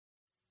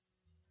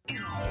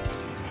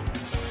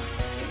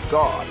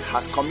God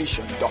has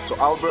commissioned Dr.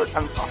 Albert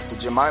and Pastor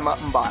Jemimiah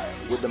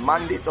Mbaya with the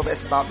mandate of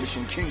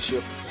establishing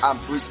kingship and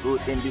priesthood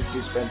in this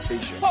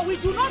dispensation. For we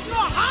do not know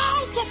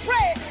how to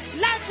pray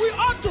like we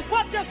ought to,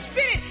 but the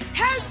Spirit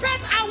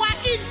helpeth our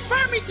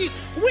infirmities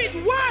with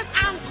words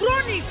and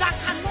groanings that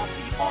cannot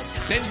be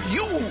uttered. Then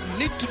you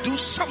need to do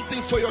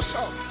something for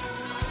yourself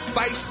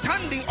by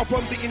standing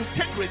upon the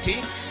integrity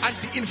and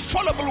the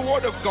infallible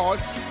word of God,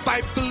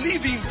 by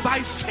believing by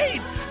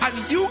faith,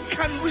 and you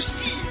can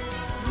receive.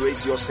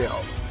 Brace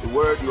yourself. The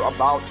word you're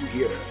about to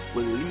hear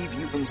will leave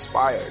you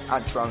inspired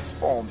and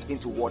transformed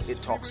into what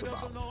it talks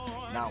about.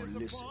 Now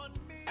listen.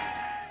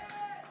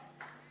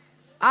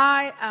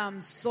 I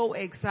am so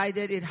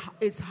excited.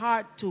 It's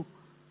hard to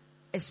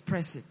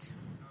express it.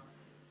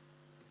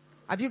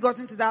 Have you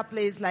gotten to that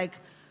place like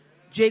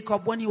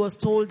Jacob, when he was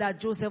told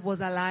that Joseph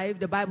was alive?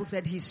 The Bible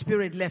said his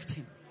spirit left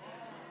him.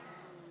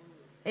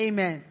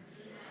 Amen.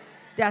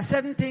 There are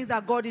certain things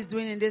that God is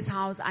doing in this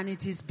house, and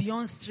it is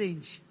beyond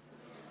strange.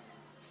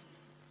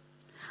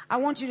 I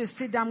want you to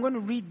sit down. I'm going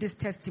to read this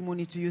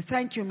testimony to you.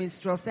 Thank you,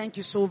 minstrels. Thank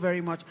you so very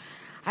much.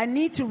 I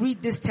need to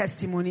read this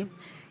testimony.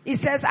 It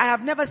says, I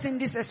have never seen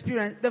this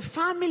experience. The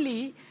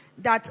family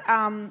that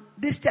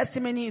this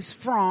testimony is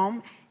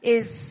from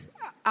is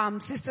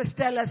Sister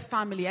Stella's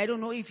family. I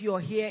don't know if you're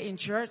here in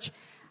church.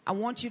 I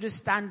want you to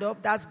stand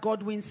up. That's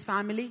Godwin's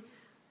family.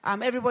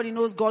 Everybody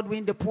knows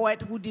Godwin, the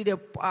poet who did a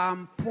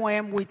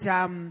poem with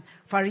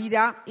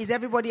Farida. Is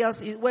everybody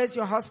else? Where's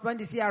your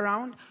husband? Is he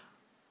around?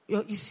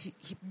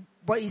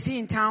 But is he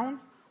in town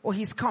or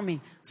he's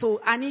coming?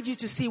 So I need you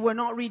to see we're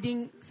not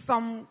reading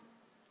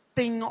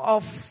something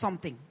of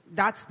something.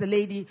 That's the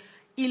lady.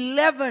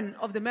 11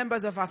 of the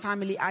members of our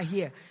family are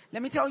here.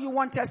 Let me tell you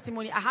one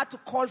testimony. I had to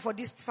call for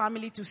this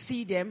family to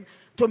see them,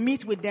 to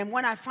meet with them,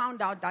 when I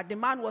found out that the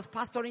man was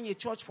pastoring a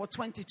church for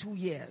 22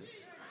 years.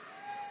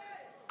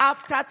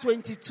 After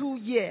 22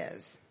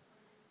 years,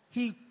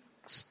 he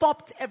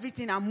stopped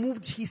everything and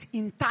moved his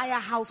entire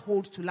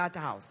household to Latter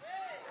House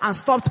and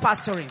stopped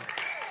pastoring.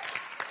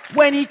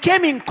 When he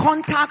came in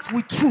contact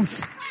with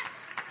truth,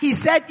 he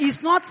said,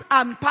 it's not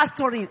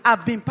pastoring,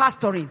 I've been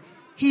pastoring.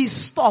 He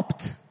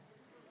stopped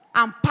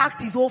and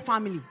packed his whole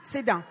family.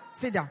 Sit down,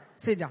 sit down,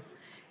 sit down.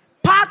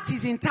 Packed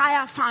his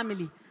entire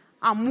family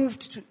and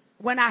moved to.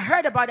 When I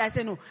heard about it, I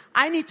said, no,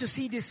 I need to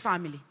see this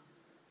family.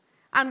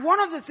 And one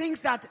of the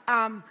things that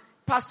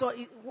Pastor,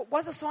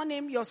 what's the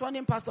surname? Your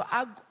surname, Pastor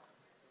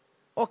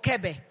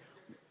Okebe.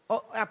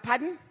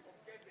 Pardon?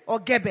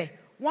 Ogebe.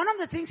 One of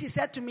the things he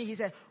said to me, he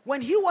said, when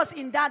he was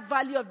in that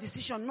valley of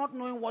decision, not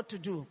knowing what to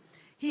do,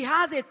 he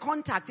has a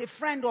contact, a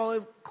friend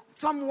or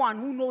someone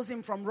who knows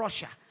him from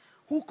Russia,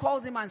 who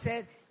calls him and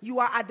said, you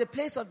are at the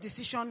place of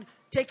decision,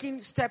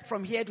 taking step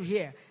from here to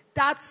here.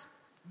 That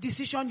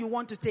decision you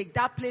want to take,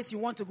 that place you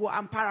want to go,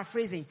 I'm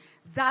paraphrasing,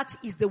 that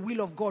is the will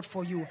of God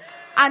for you.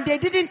 And they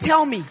didn't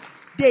tell me.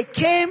 They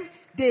came,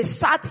 they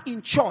sat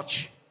in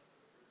church.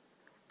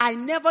 I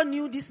never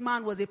knew this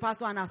man was a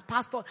pastor, and as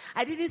pastor,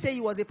 I didn't say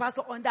he was a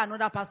pastor under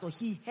another pastor.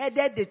 He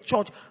headed the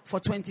church for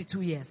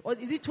 22 years. Or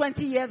is it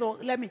 20 years or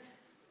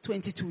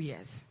 22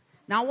 years.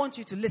 Now I want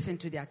you to listen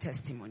to their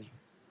testimony.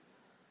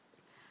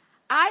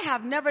 I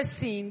have never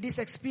seen this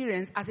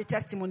experience as a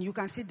testimony. You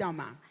can sit down,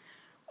 ma'am.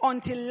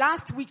 Until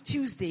last week,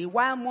 Tuesday,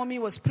 while mommy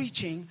was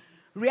preaching,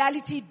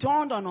 reality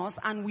dawned on us,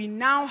 and we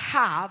now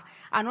have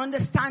an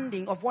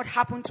understanding of what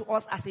happened to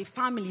us as a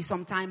family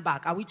some time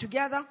back. Are we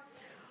together?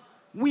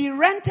 We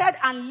rented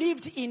and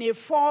lived in a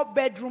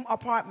 4-bedroom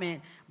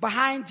apartment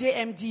behind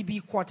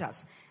JMDB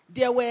quarters.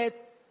 There were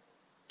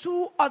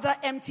 2 other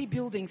empty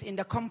buildings in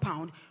the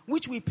compound,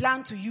 which we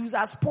planned to use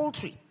as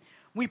poultry.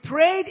 We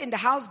prayed in the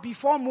house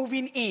before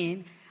moving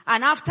in,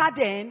 and after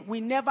then,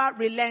 we never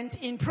relent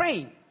in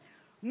praying.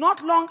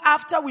 Not long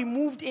after we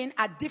moved in,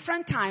 at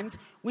different times,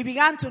 we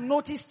began to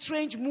notice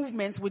strange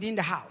movements within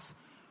the house.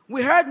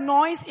 We heard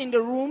noise in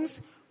the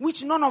rooms,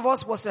 which none of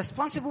us was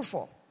responsible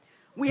for.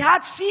 We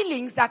had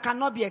feelings that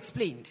cannot be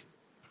explained.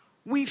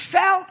 We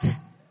felt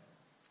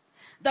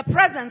the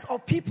presence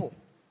of people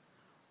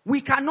we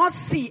cannot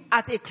see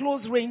at a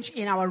close range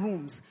in our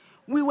rooms.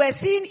 We were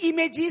seeing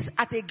images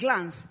at a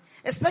glance,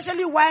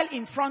 especially while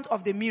in front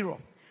of the mirror.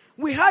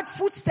 We heard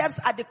footsteps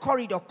at the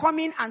corridor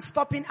coming and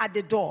stopping at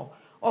the door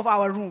of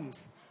our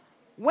rooms.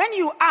 When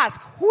you ask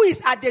who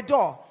is at the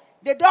door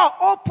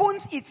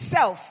opens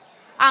itself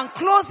and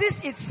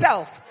closes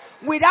itself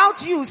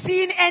without you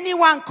seeing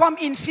anyone come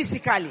in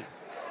physically.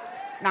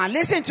 Now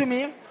listen to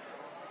me.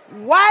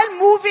 While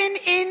moving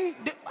in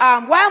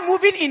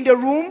the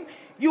room,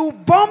 you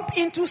bump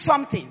into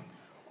something,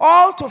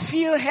 all to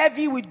feel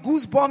heavy with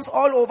goosebumps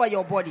all over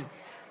your body.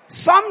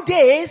 Some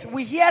days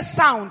we hear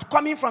sound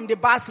coming from the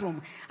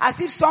bathroom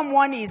as if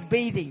someone is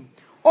bathing,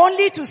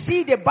 only to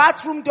see the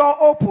bathroom door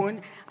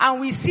open and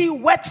we see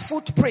wet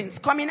footprints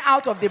coming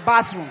out of the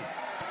bathroom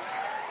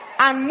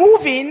and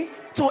moving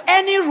to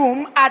any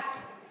room at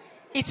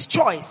its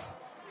choice.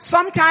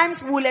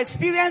 Sometimes we'll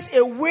experience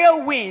a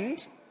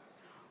whirlwind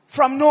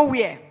from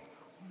nowhere,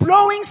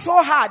 blowing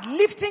so hard,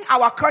 lifting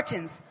our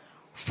curtains,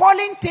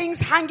 falling things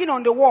hanging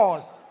on the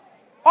wall.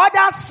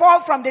 Others fall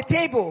from the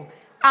table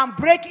and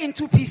break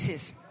into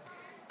pieces.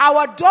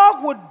 Our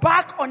dog would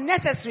bark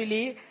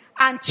unnecessarily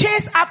and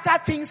chase after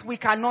things we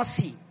cannot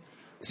see.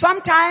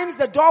 Sometimes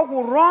the dog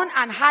will run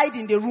and hide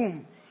in the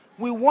room.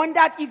 We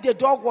wondered if the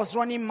dog was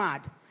running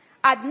mad.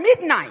 At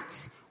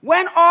midnight,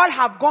 when all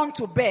have gone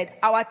to bed,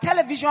 our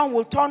television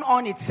will turn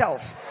on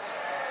itself.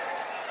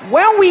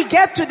 When we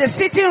get to the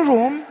sitting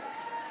room,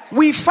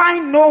 we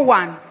find no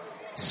one.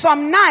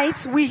 Some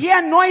nights we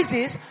hear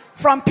noises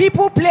from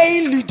people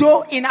playing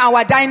Ludo in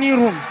our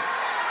dining room.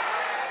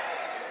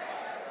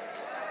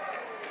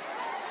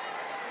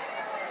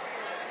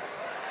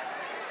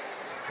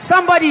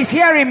 Somebody's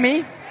hearing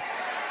me?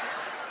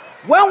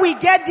 When we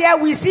get there,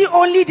 we see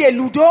only the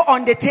Ludo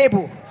on the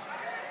table.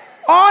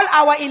 All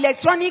our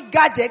electronic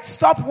gadgets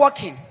stop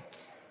working,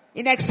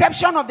 in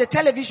exception of the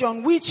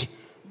television, which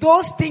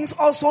those things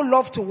also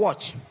love to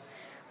watch.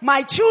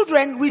 My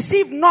children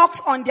receive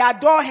knocks on their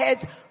door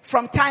heads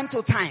from time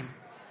to time.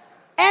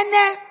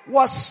 Ene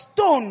was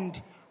stoned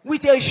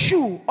with a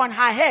shoe on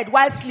her head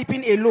while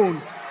sleeping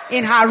alone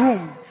in her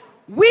room.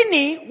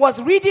 Winnie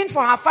was reading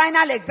for her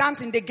final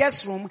exams in the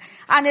guest room,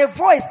 and a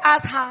voice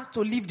asked her to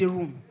leave the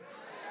room.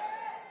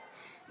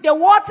 The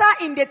water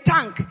in the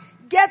tank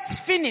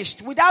gets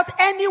finished without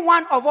any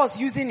one of us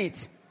using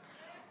it.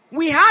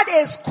 We had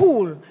a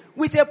school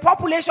with a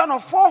population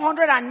of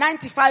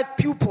 495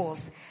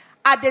 pupils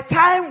at the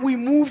time we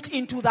moved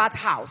into that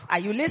house. Are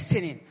you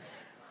listening?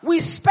 We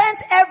spent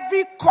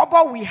every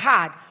kobo we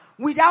had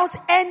without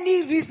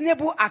any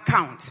reasonable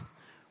account.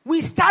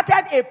 We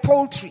started a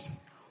poultry.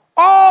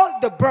 All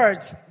the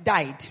birds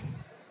died.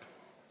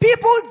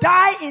 People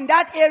die in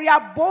that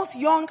area, both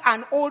young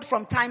and old,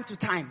 from time to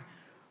time.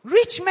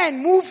 Rich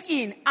men move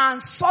in and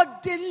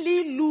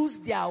suddenly lose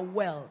their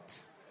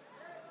wealth.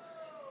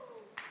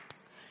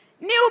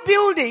 New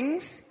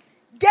buildings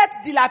get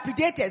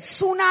dilapidated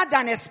sooner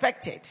than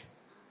expected.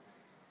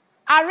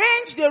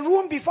 Arrange the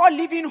room before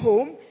leaving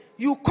home,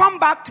 you come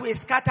back to a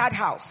scattered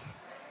house.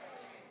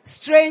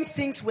 Strange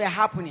things were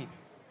happening.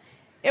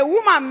 A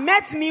woman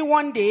met me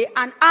one day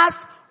and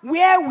asked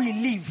where we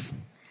live.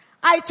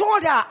 I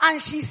told her,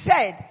 and she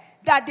said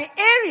that the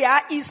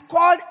area is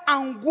called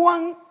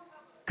Anguan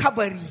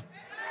Kabari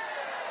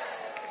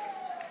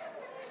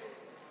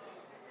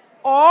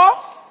or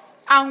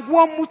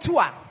Anguan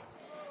Mutua.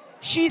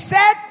 She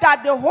said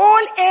that the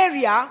whole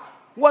area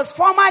was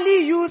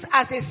formerly used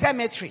as a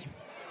cemetery.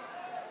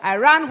 I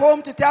ran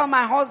home to tell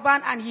my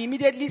husband, and he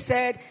immediately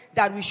said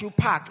that we should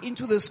pack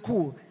into the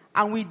school,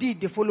 and we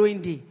did the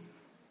following day.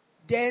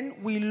 Then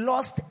we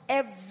lost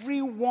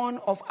every one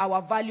of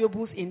our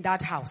valuables in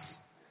that house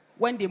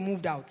when they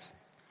moved out.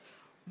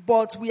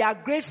 But we are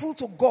grateful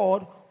to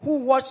God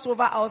who watched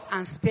over us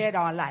and spared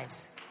our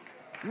lives.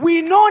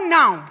 We know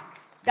now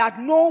that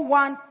no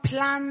one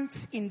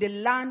plants in the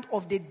land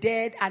of the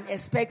dead and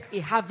expects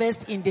a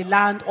harvest in the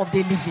land of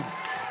the living.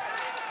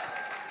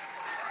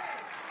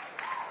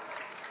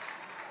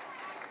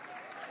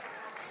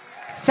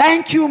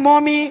 Thank you,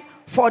 Mommy,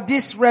 for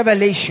this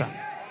revelation.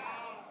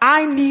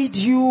 I need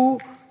you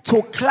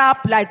to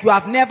clap like you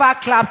have never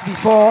clapped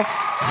before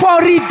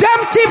for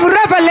redemptive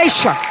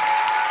revelation.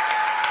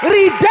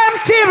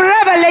 Redemptive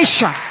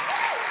revelation.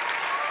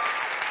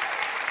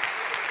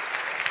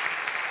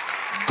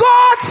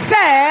 God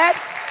said,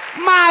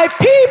 my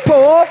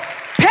people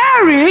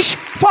perish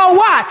for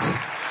what?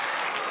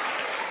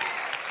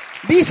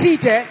 Be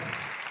seated.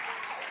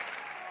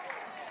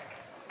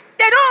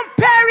 They don't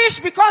perish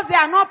because they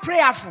are not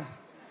prayerful.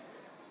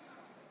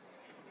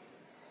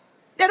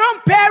 They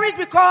don't perish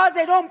because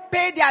they don't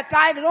pay their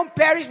tithe. They don't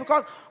perish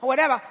because or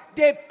whatever.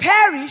 They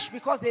perish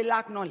because they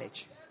lack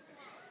knowledge.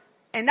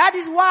 And that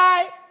is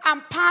why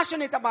I'm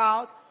passionate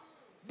about,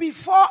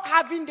 before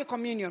having the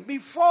communion,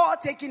 before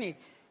taking it,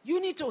 you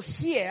need to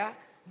hear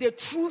the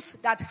truth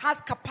that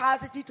has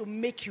capacity to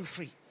make you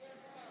free.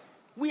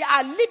 We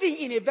are living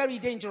in a very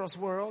dangerous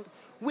world.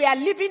 We are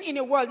living in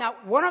a world. Now,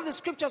 one of the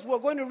scriptures we're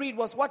going to read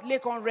was what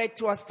Lekon read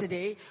to us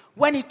today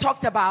when he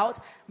talked about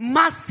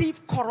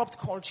massive corrupt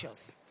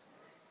cultures.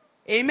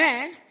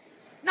 Amen.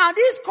 Now,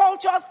 these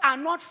cultures are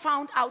not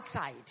found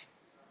outside.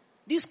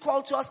 These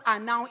cultures are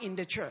now in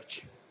the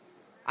church.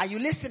 Are you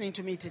listening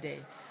to me today?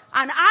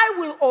 And I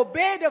will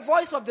obey the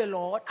voice of the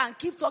Lord and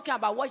keep talking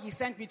about what he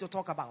sent me to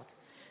talk about.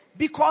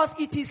 Because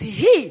it is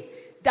he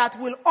that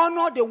will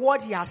honor the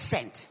word he has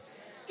sent.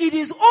 It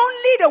is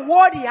only the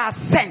word he has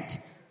sent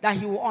that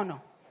he will honor.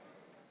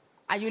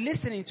 Are you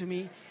listening to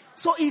me?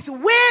 So it's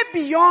way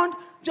beyond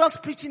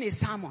just preaching a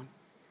sermon.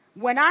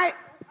 When I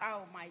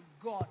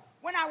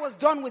was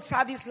done with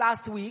service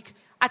last week,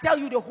 I tell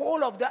you the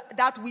whole of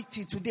that week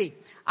till today,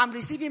 I'm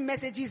receiving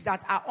messages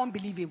that are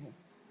unbelievable.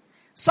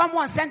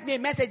 Someone sent me a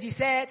message. He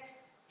said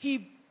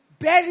he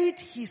buried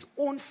his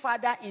own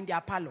father in their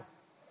parlor.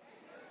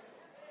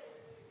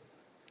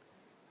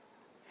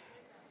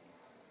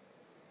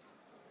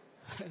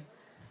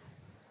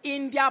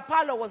 In their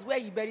parlor was where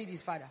he buried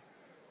his father.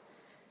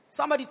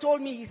 Somebody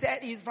told me, he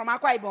said he's from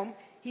Akwa Ibom.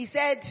 He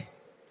said,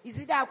 is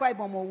it Akwa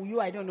Ibom or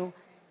Uyo? I don't know.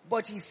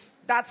 But he's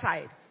that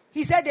side.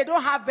 He said they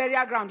don't have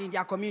burial ground in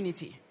their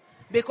community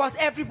because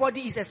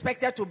everybody is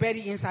expected to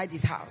bury inside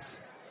his house.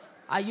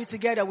 Are you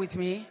together with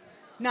me?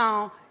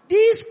 Now,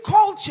 these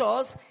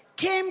cultures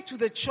came to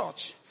the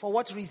church for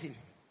what reason?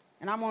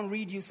 And I'm going to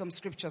read you some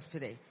scriptures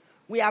today.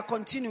 We are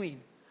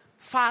continuing.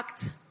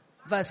 Fact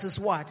versus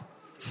what?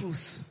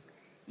 Truth.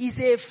 It's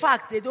a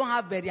fact they don't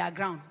have burial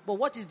ground. But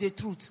what is the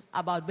truth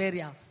about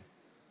burials?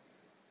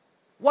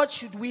 What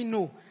should we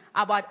know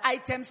about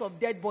items of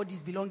dead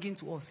bodies belonging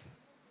to us?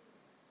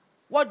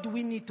 What do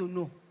we need to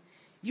know?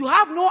 You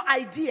have no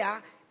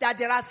idea that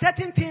there are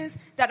certain things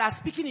that are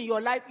speaking in your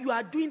life. You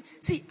are doing.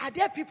 See, are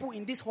there people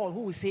in this hall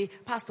who will say,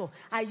 Pastor,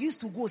 I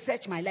used to go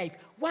search my life.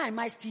 Why am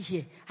I still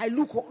here? I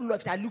look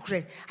left, I look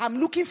right. I'm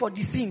looking for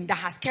the sin that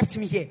has kept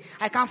me here.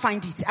 I can't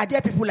find it. Are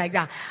there people like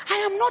that? I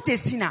am not a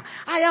sinner.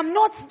 I'm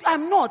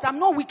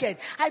not wicked.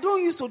 I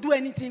don't used to do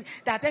anything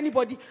that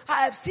anybody.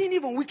 I have seen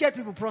even wicked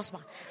people prosper.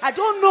 I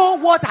don't know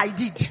what I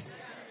did.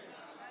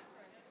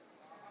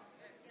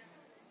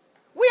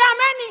 We are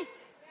many.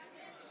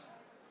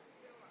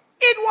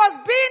 It was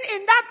being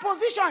in that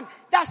position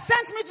that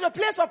sent me to the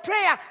place of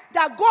prayer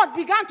that God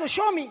began to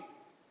show me.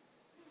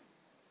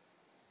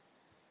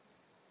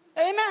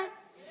 Amen.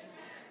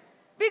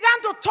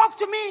 Began to talk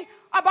to me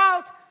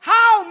about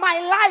how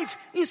my life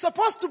is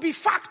supposed to be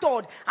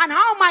factored and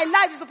how my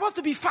life is supposed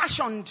to be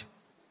fashioned.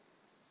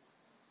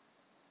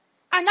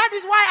 And that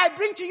is why I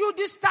bring to you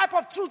this type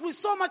of truth with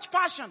so much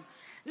passion.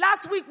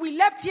 Last week we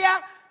left here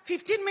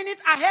 15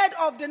 minutes ahead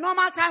of the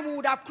normal time we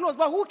would have closed,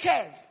 but who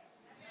cares?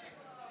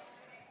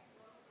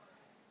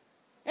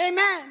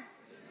 Amen.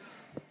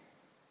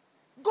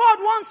 God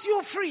wants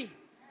you free.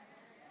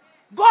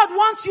 God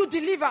wants you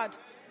delivered.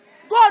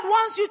 God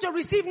wants you to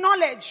receive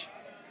knowledge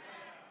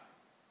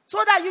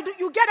so that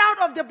you get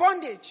out of the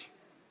bondage.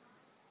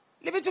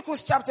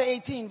 Leviticus chapter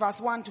 18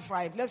 verse 1 to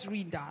 5. Let's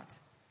read that.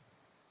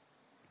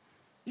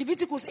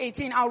 Leviticus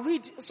 18, I'll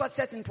read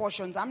certain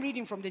portions. I'm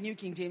reading from the New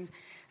King James.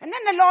 And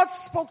then the Lord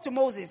spoke to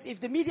Moses. If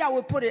the media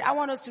will put it, I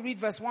want us to read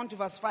verse 1 to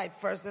verse 5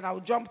 first, then I'll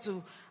jump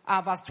to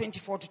verse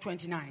 24 to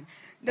 29.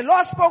 The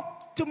Lord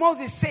spoke to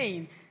Moses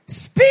saying,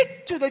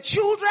 speak to the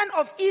children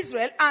of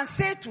Israel and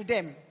say to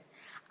them,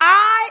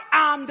 I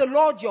am the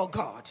Lord your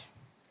God.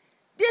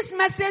 This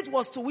message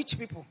was to which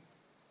people?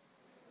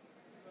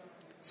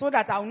 So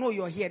that I'll know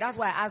you're here. That's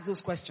why I ask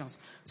those questions.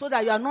 So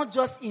that you are not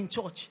just in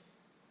church,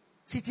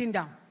 sitting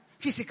down,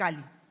 physically,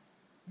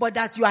 but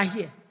that you are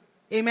here.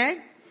 Amen?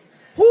 Amen.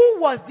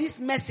 Who was this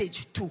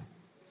message to?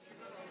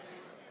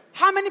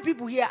 How many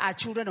people here are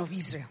children of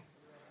Israel?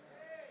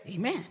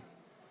 Amen.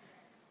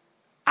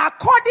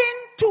 According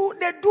to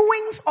the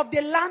doings of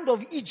the land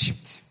of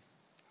Egypt,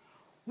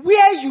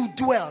 where you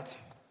dwelt,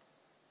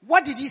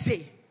 what did he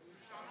say?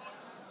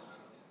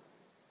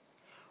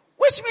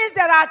 Which means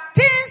there are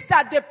things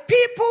that the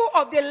people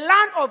of the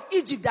land of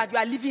Egypt that you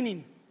are living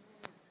in,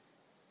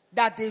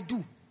 that they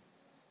do.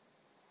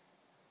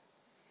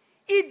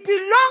 It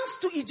belongs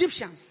to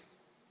Egyptians,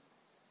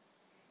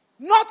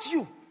 not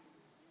you.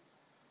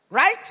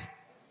 Right?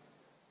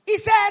 He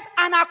says,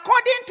 and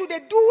according to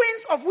the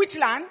doings of which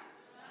land?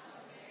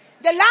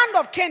 The land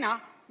of Canaan,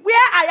 where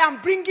I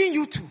am bringing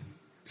you to.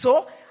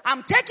 So,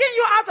 I'm taking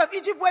you out of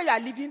Egypt where you are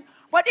living,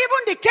 but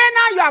even the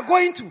Canaan you are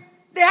going to,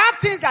 they have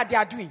things that they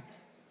are doing.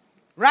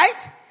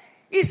 Right?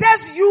 He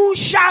says, you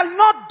shall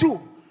not do,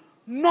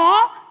 nor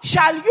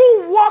shall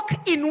you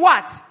walk in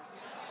what?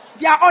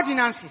 Their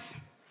ordinances.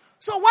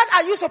 So what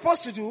are you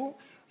supposed to do?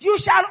 You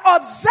shall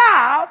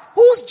observe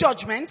whose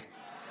judgment?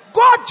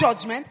 God's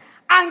judgment,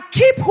 and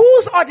keep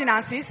whose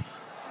ordinances?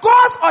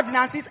 God's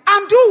ordinances,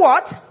 and do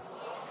what?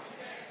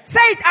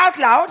 Say it out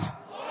loud.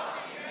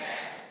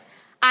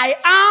 I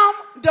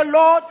am the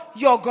Lord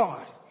your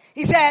God.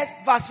 He says,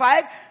 verse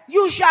 5,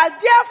 you shall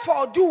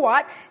therefore do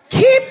what?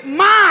 Keep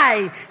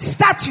my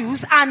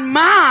statutes and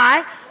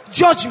my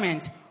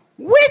judgment,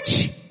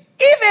 which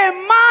if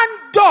a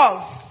man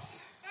does,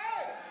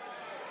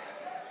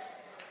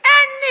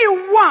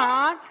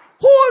 anyone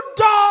who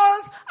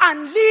does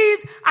and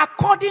lives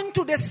according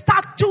to the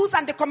statutes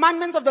and the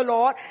commandments of the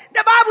Lord,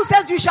 the Bible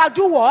says you shall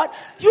do what?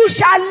 You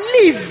shall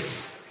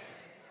live.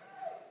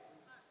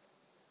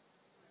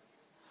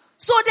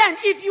 So then,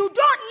 if you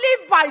don't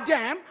live by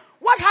them,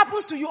 what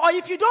happens to you? Or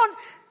if you don't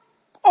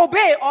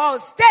obey or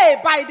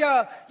stay by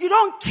you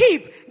don't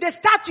keep the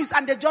statutes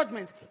and the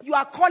judgments, you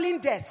are calling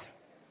death.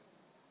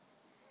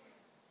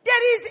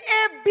 There is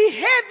a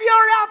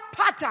behavioral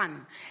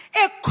pattern,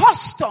 a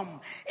custom,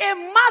 a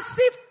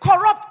massive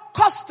corrupt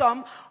custom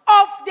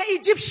of the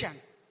Egyptian.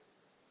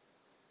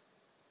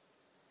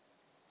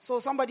 So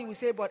somebody will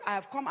say, but I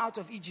have come out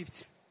of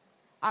Egypt.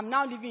 I'm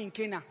now living in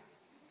Canaan.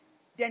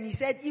 Then he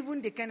said,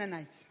 even the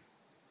Canaanites.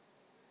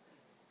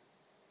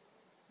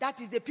 That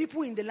is the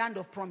people in the land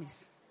of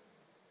promise.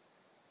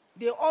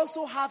 They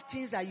also have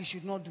things that you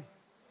should not do.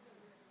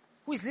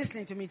 Who is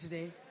listening to me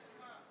today?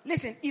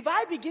 Listen, if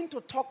I begin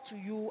to talk to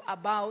you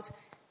about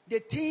the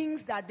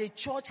things that the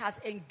church has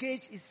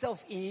engaged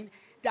itself in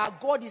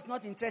that God is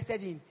not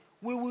interested in,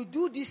 we will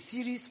do this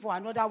series for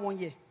another 1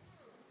 year.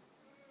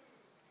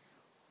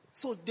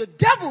 So the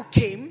devil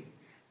came,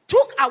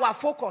 took our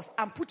focus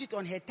and put it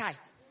on her thigh.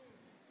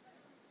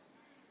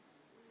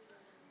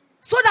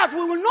 So that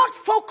we will not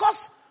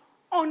focus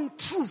on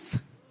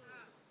truth.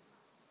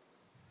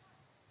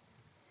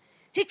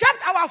 He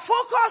kept our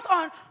focus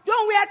on,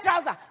 don't wear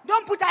trousers,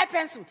 don't put eye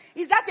pencil.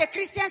 Is that a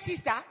Christian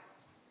sister?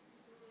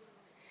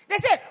 They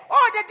say,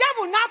 oh, the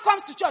devil now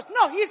comes to church.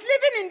 No, he's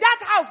living in that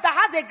house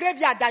that has a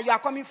graveyard that you are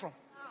coming from.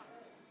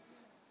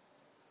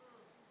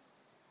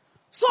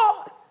 So,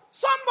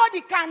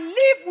 somebody can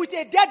live with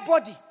a dead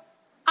body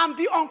and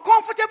be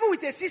uncomfortable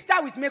with a sister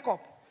with makeup.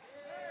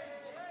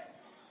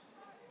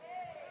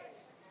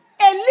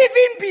 A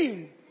living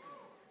being.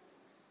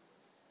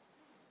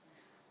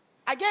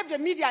 I gave the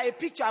media a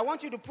picture. I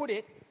want you to put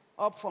it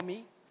up for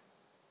me.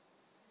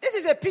 This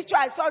is a picture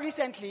I saw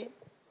recently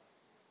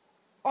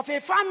of a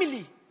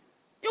family.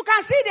 You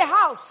can see the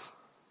house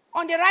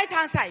on the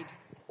right-hand side.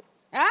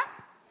 Huh?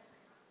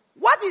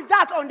 What is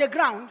that on the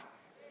ground?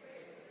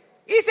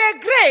 It's a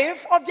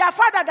grave of their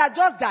father that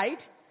just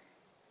died.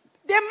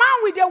 The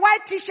man with the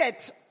white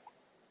t-shirt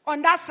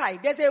on that side.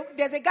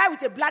 There's a guy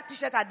with a black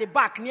t-shirt at the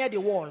back near the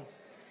wall,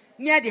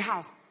 near the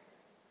house.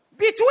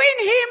 Between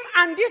him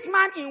and this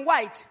man in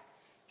white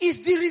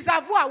is the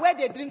reservoir where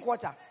they drink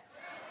water.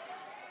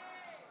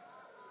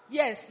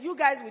 Yes, you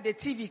guys with the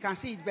TV can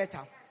see it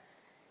better.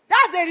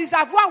 That's the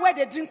reservoir where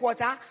they drink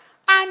water,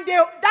 and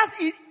that's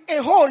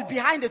a hole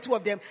behind the two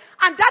of them,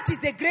 and that is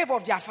the grave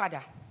of their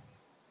father.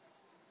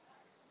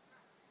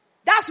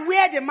 That's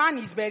where the man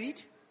is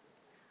buried.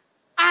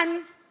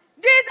 And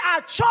these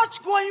are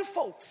church-going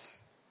folks.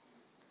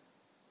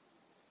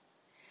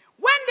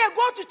 When they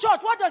go to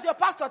church, what does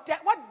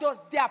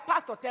their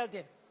pastor tell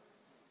them?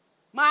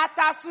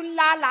 Mata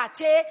sunlala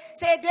che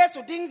say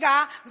desu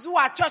dinga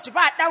zuwa church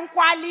ba dan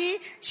kwali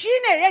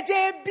shine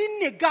yaje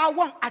binne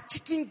gawon a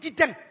cikin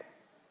gidan.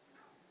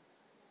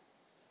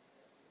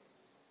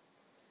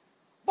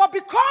 But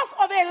because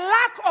of a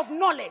lack of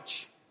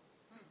knowledge,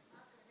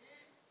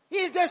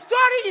 the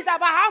story is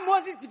about how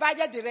Moses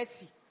divided the Red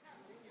Sea.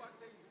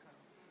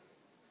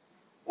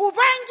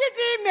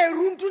 Ubangiji me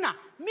runduna.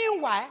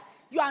 Meanwhile,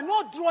 you are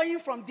not drawing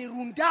from the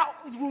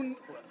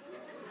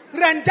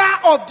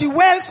renda of the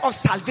wells of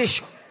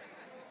salvation.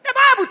 The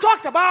Bible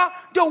talks about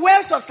the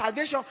wells of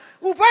salvation.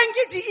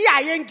 Ubangiji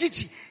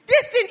iyayengiji.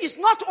 This thing is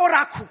not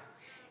oracle.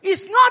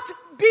 It's not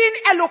being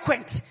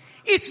eloquent.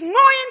 It's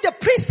knowing the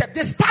precept,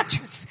 the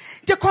statutes,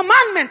 the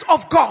commandment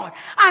of God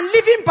and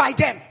living by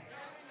them.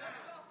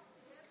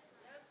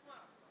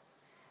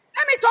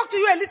 Let me talk to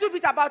you a little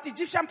bit about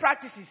Egyptian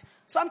practices.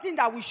 Something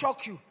that will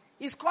shock you.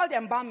 It's called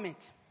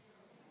embalmment.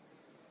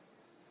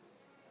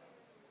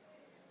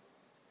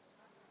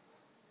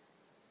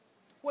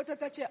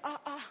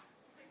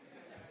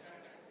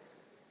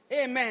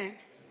 Amen.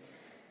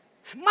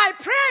 My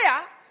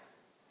prayer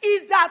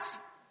is that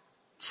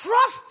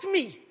trust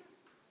me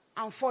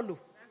and follow.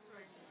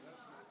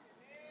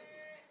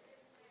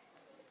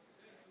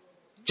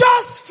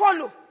 Just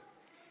follow.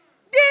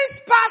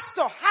 This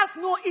pastor has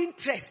no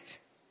interest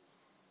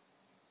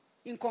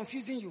in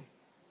confusing you.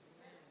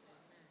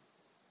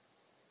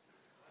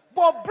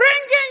 But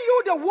bringing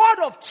you the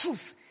word of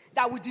truth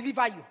that will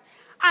deliver you.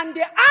 And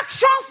the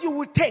actions you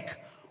will take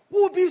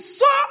will be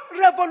so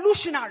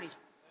revolutionary.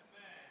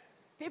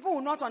 People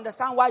will not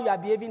understand why you are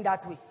behaving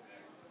that way.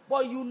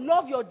 But you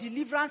love your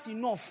deliverance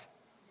enough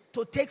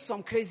to take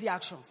some crazy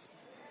actions.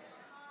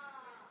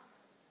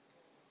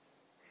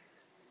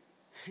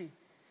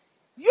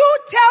 You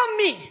tell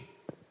me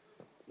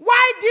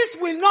why this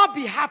will not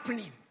be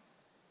happening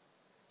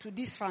to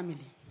this family.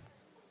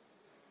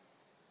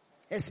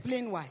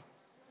 Explain why.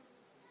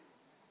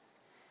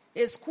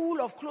 A school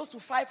of close to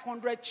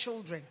 500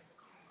 children.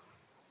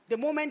 The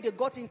moment they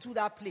got into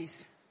that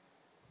place,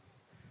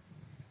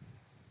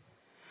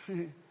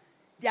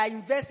 their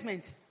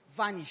investment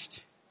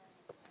vanished.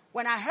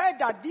 When I heard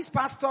that this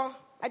pastor,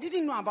 I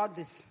didn't know about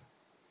this.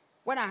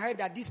 When I heard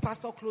that this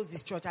pastor closed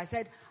his church, I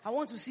said, I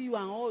want to see you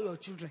and all your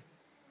children.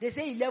 They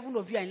say 11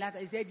 of you are in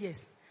Latin. I said,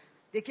 yes.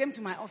 They came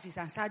to my office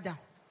and sat down.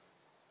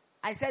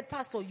 I said,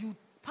 Pastor, you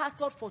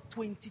pastored for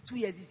 22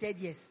 years. He said,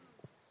 yes.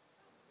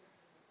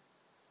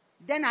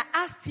 Then I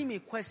asked him a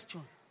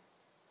question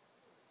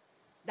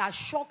that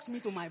shocked me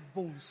to my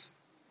bones.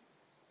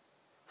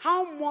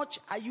 How much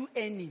are you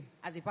earning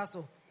as a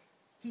pastor?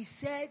 He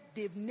said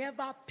they've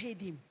never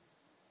paid him.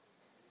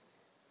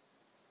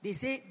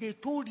 They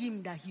told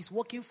him that he's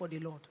working for the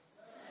Lord.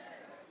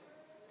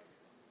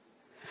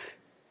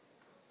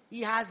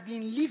 He has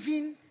been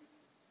living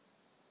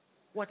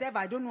whatever,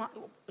 I don't know.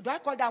 Do I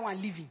call that one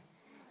living?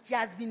 He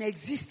has been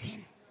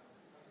existing.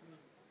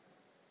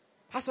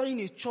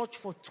 Pastoring a church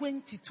for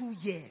 22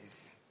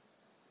 years.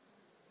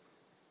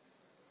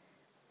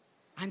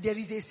 And there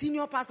is a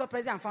senior pastor,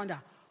 president, and founder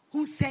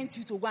who sent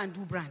you to go and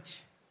do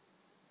branch.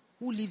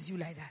 Who leaves you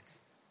like that?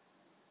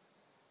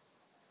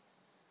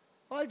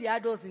 All the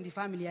adults in the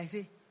family, I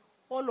say,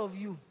 all of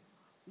you,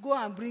 go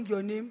and bring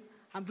your name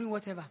and bring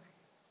whatever.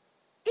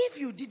 If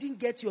you didn't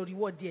get your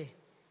reward there,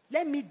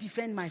 let me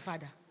defend my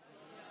father.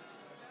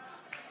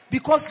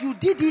 because you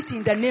did it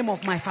in the name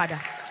of my Father.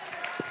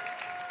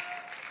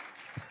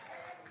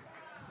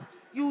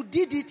 You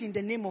did it in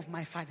the name of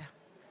my Father.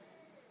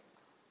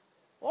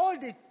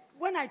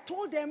 When I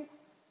told them,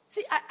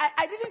 see,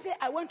 I didn't say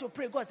I went to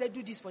pray. God said,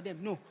 do this for them.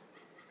 No.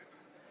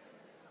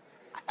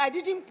 I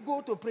didn't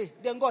go to pray.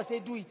 Then God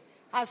said, do it.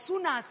 As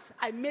soon as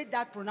I made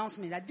that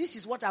pronouncement that this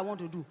is what I want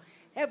to do,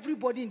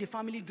 everybody in the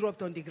family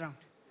dropped on the ground.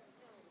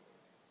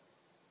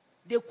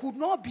 They could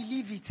not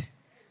believe it,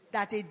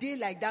 that a day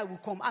like that will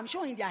come. I'm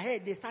sure in their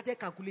head they started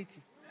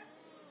calculating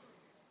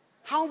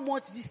how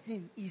much this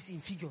thing is in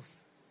figures.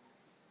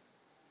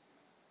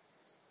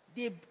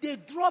 They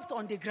dropped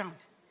on the ground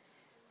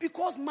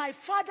because my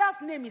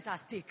Father's name is at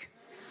stake.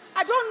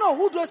 I don't know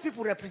who those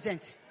people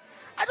represent.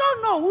 I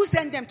don't know who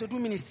sent them to do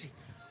ministry.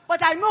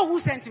 But I know who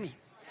sent me.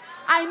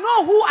 I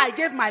know who I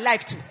gave my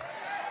life to.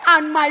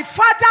 And my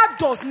Father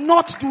does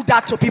not do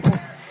that to people.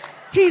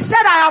 He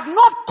said, I have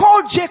not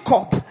called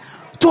Jacob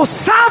to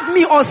serve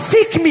me or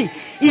seek me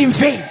in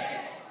vain.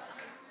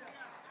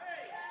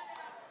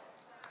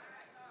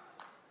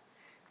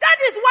 That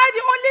is why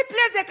the only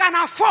place they can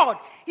afford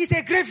is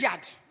a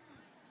graveyard.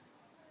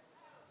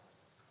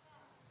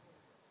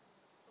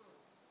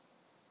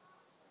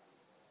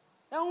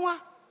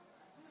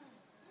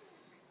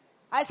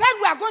 I said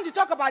we are going to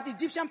talk about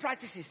Egyptian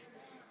practices.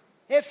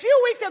 A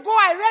few weeks ago,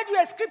 I read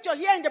you a scripture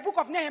here in the book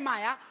of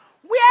Nehemiah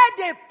where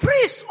the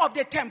priests of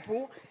the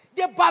temple,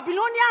 the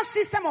Babylonian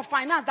system of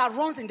finance that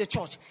runs in the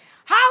church,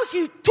 how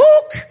he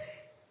took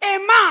a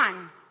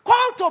man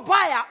called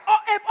Tobiah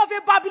of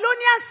a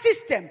Babylonian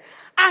system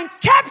and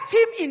kept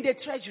him in the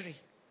treasury.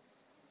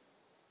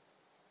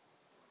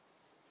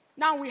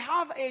 Now we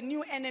have a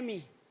new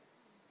enemy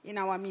in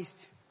our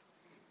midst.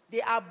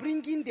 They are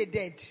bringing the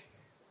dead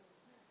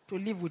to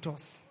live with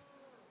us.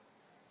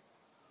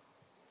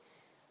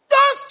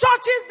 Those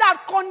churches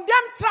that condemn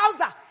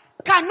trouser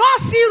cannot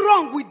see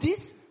wrong with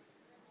this.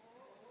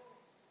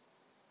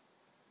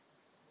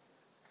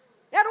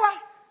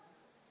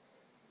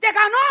 They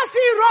cannot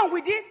see wrong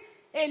with this.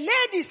 A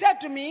lady said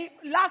to me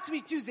last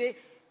week, Tuesday,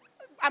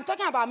 I'm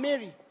talking about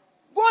Mary,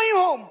 going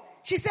home.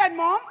 She said,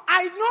 Mom,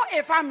 I know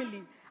a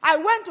family. I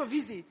went to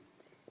visit.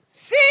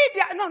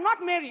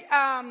 Not Mary,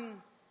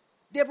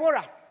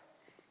 Deborah.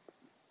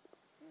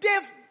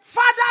 The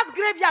father's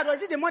graveyard, or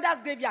is it the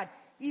mother's graveyard,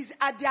 is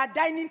at their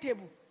dining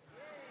table.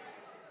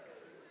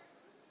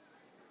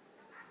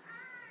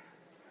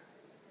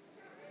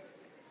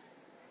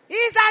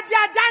 It's at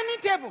their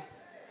dining table.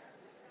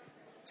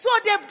 So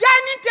the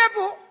dining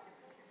table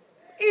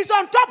is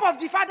on top of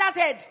the father's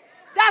head.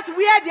 That's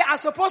where they are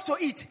supposed to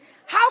eat.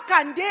 How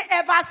can they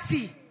ever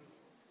see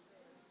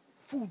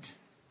food?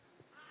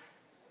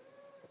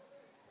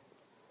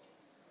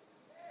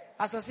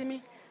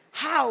 Asasimi,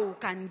 how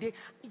can they?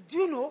 Do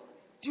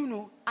you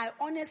know, I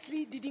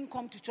honestly didn't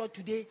come to church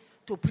today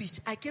to preach.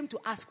 I came to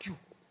ask you,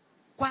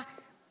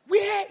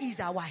 where is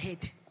our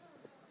head?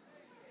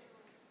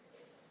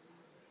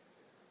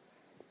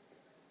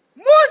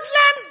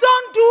 Muslims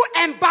don't do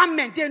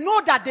embalmment. They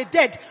know that the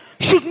dead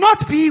should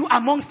not be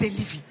amongst the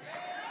living.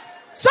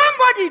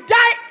 Somebody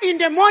died in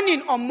the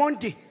morning on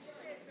Monday.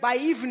 By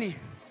evening,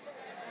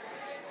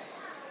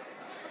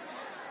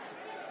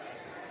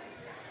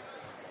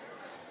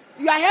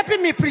 you are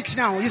helping me preach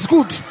now. It's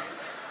good.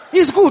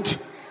 It's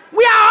good.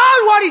 We are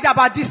all worried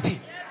about this thing.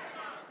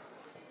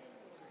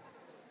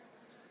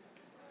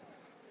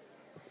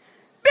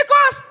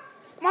 Because,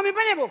 Mommy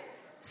Benebo,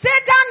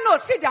 Satan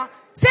knows, sit down,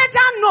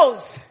 Satan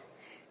knows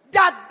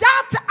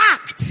that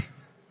act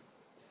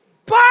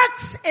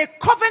births a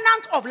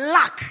covenant of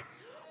lack,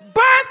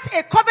 births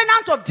a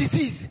covenant of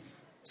disease.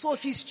 So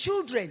his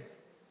children,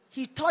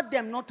 he taught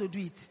them not to do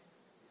it.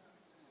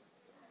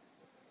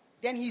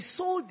 Then he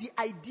sold the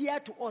idea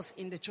to us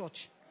in the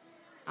church,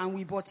 and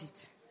we bought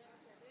it.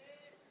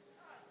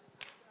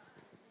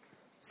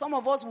 Some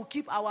of us will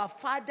keep our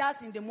fathers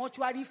in the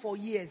mortuary for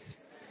years.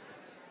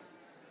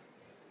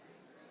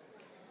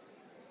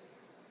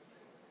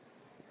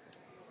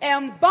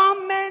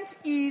 Embalmment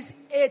is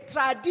a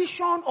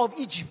tradition of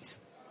Egypt.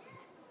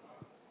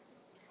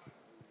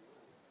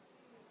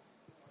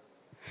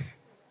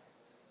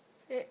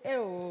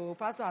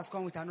 Pastor has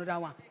come with another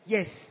one.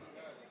 Yes.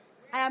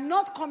 I am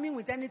not coming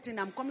with anything.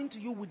 I'm coming to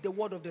you with the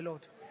word of the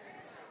Lord.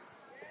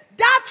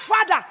 That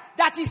father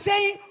that is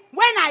saying,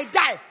 when I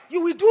die,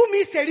 you will do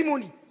me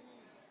ceremony.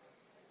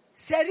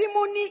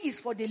 Ceremony is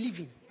for the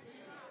living.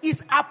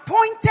 It's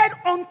appointed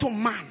unto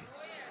man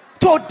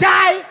to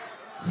die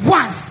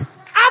once.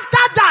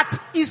 After that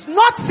is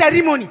not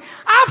ceremony.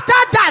 After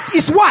that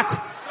is what?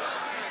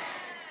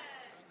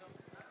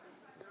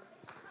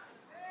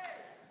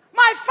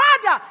 My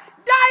father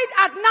died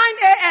at 9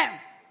 a.m.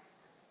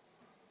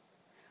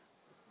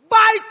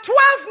 By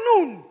 12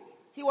 noon,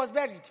 he was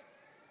buried.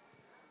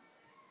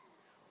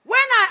 When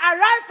I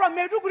arrived from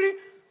Maiduguri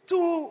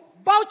to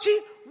Bauchi,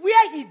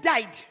 where he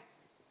died,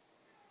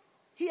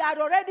 he had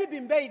already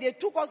been buried. They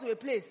took us to a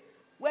place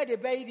where they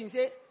buried him.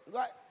 Say,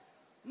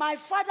 my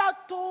father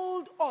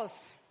told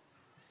us,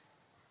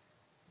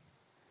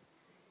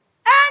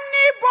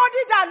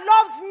 anybody that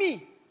loves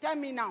me Tell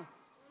me now.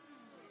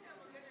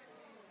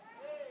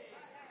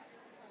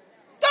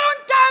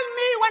 Don't tell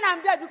me when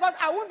I'm dead because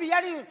I won't be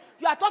hearing you.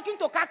 You are talking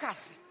to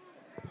carcass.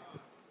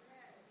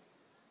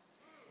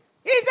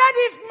 He said,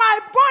 if my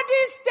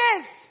body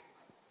stays,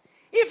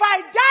 if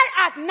I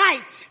die at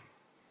night,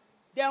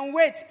 then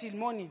wait till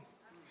morning.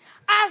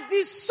 As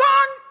the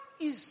sun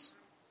is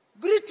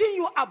greeting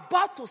you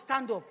about to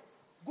stand up,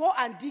 go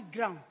and dig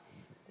ground.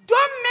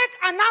 Don't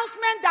make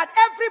announcement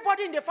that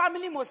everybody in the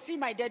family must see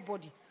my dead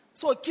body.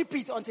 So keep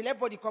it until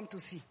everybody come to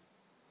see.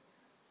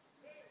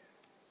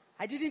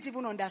 I didn't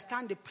even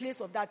understand the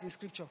place of that in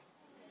scripture.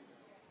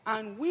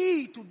 And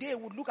we today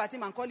would look at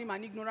him and call him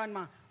an ignorant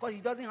man because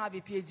he doesn't have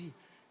a PhD.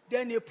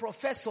 Then a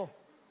professor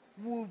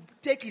will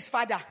take his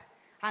father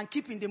and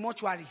keep in the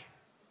mortuary.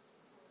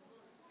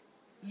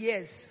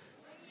 Yes.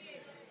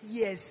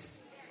 Yes.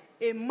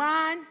 A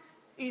man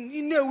in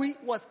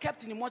Inewi was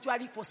kept in the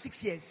mortuary for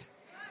 6 years.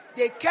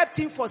 They kept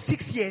him for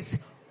 6 years.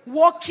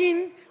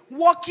 Working,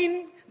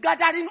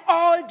 gathering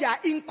all their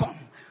income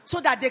so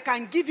that they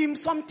can give him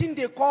something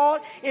they call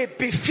a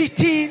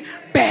befitting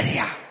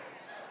burial.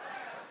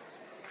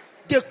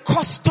 The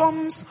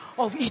customs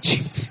of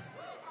Egypt.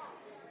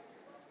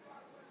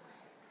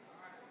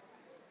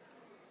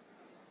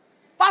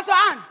 Pastor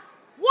Ann,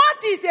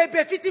 what is a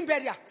befitting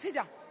burial? Sit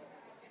down.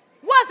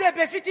 What's a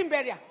befitting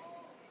burial?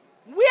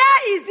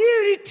 Where is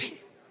it written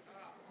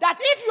that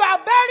if you are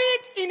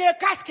buried in a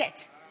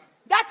casket,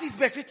 that is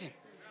befitting?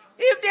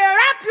 If they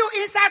wrap you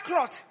inside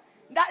cloth,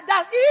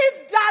 that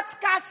if that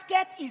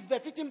casket is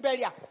befitting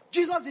burial,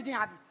 Jesus didn't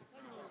have it.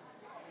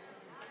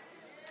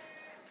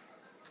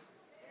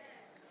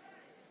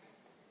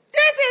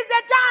 This is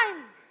the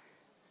time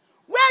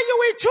where you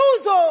will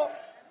choose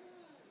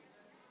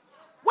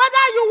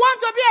whether you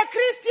want to be a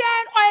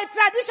Christian or a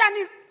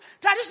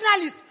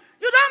traditionalist.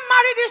 You don't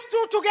marry these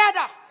two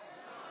together.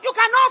 You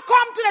cannot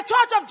come to the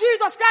church of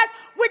Jesus Christ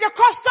with the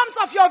customs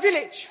of your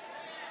village.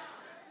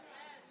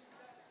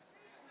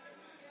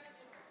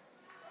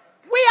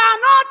 We are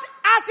not,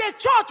 as a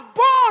church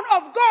born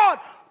of God,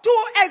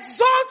 to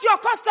exalt your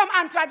custom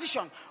and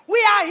tradition.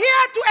 We are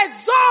here to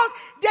exalt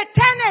the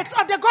tenets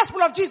of the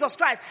gospel of Jesus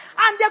Christ.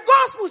 And the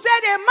gospel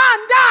said a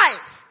man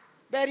dies,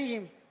 bury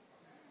him.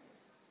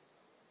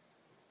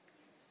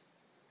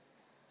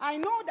 I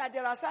know that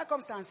there are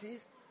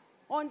circumstances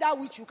under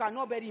which you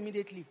cannot bury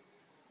immediately.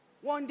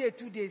 1 day,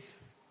 2 days.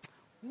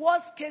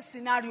 Worst case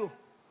scenario,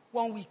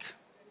 1 week.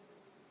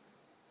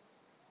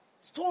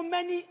 So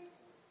many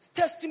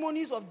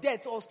testimonies of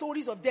deaths or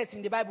stories of deaths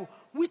in the Bible.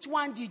 Which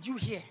one did you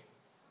hear?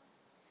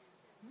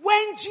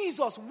 When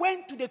Jesus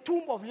went to the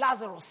tomb of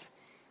Lazarus,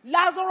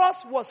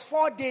 Lazarus was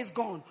 4 days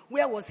gone.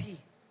 Where was he?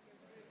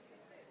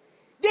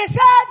 They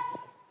said,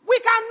 we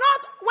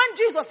cannot, when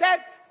Jesus said,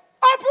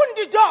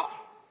 open the door.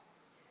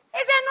 He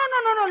said,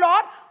 no,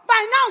 Lord.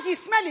 By now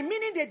he's smelling,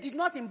 meaning they did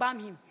not embalm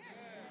him.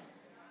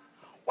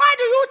 Why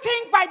do you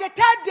think by the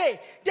third day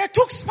they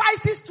took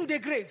spices to the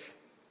grave?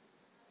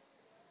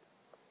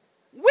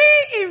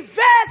 We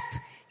invest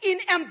in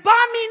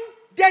embalming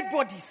dead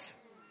bodies.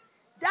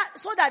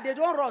 So that they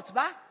don't rot,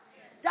 bah?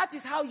 That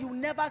is how you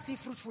never see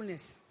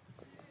fruitfulness.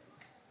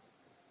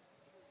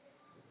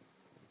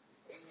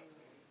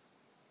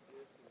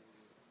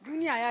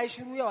 Junior,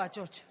 our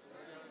church.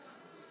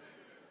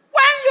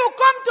 When you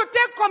come to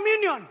take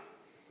communion,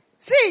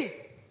 see,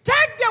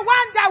 take the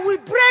one that will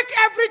break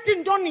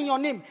everything done in your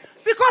name.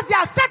 Because there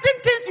are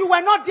certain things you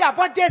were not there,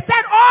 but they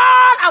said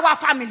all our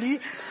family.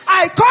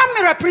 I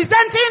come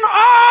representing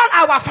all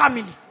our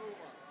family.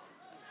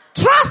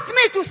 Trust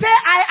me to say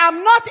I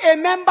am not a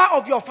member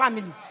of your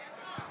family.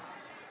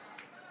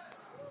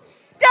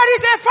 There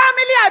is a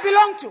family I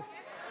belong to.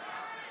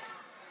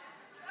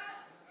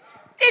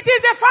 It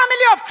is the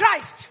family of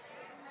Christ.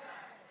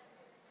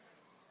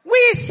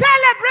 We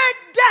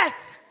celebrate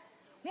death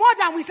more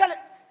than we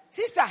celebrate.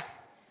 Sister,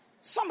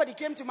 somebody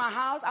came to my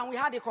house and we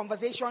had a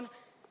conversation.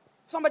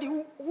 Somebody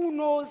who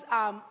knows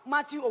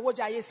Matthew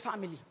Owojaye's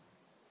family.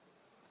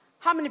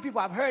 How many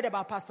people have heard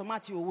about Pastor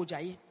Matthew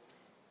Owojaye?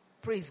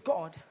 Praise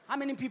God. How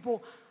many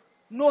people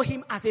know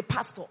him as a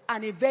pastor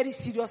and a very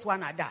serious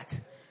one at that?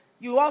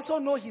 You also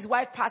know his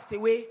wife passed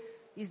away.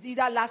 It's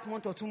either last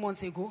month or 2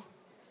 months ago.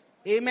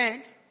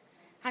 Amen.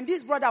 And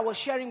this brother was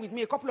sharing with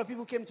me. A couple of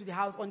people came to the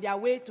house on their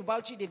way to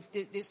Bauchi.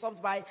 They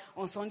stopped by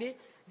on Sunday.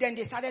 Then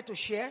they started to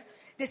share.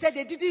 They said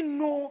they didn't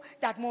know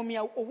that Mommy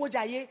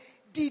Owojaye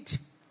did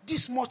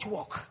this much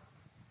work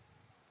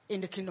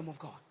in the kingdom of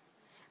God.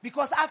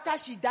 Because after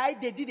she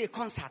died, they did a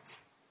concert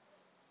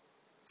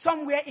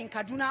somewhere in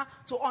Kaduna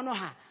to honor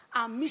her.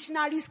 And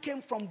missionaries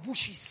came from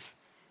bushes.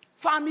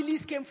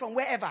 Families came from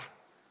wherever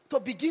to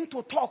begin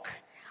to talk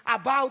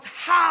about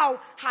how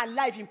her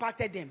life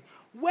impacted them.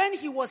 When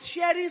he was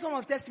sharing some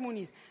of the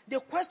testimonies, the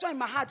question in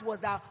my heart was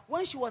that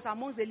when she was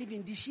amongst the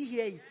living, did she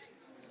hear it?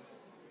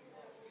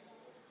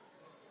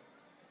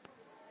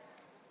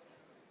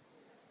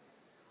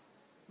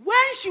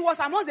 When she was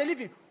amongst the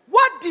living,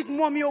 what did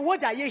Mommy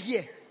Owojaye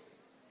hear?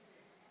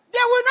 They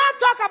will not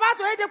talk about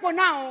Oyedepo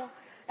now,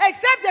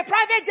 except the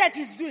private jet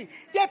is doing.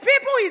 The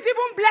people is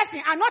even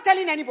blessing and not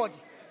telling anybody.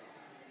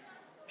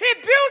 He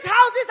built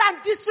houses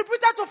and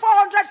distributed to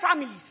 400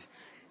 families.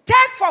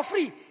 Take for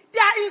free. They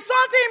are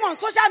insulting him on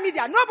social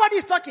media. Nobody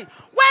is talking.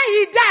 When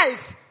he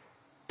dies,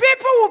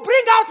 people will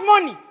bring out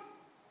money.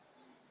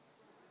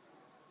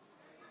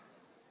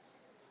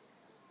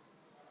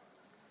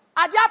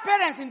 Are there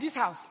parents in this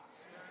house?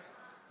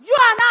 You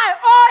and I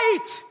owe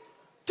it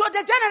to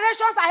the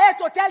generations ahead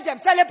to tell them,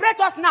 celebrate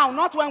us now,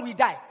 not when we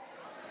die.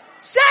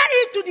 Say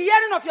it to the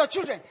hearing of your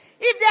children.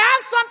 If they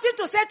have something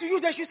to say to you,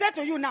 they should say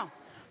to you now.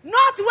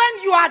 Not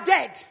when you are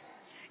dead.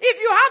 If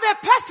you have a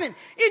person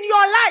in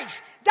your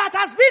life that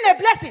has been a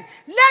blessing,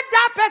 let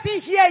that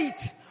person hear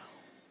it.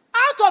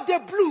 Out of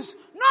the blues,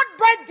 not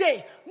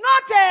birthday,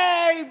 not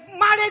a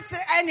marriage,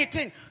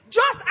 anything.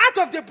 Just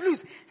out of the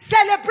blues,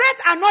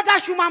 celebrate another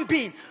human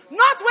being.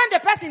 Not when the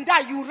person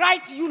dies, you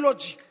write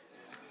eulogy.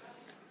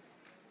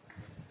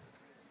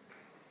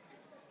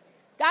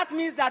 That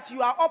means that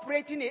you are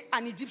operating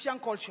an Egyptian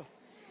culture.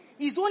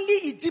 It's only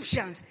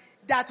Egyptians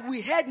that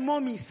we heard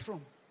mummies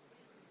from.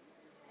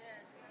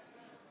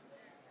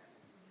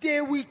 They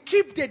will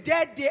keep the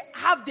dead. They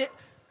have the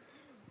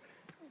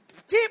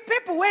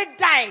people who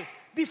die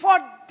before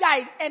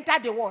die enter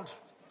the world.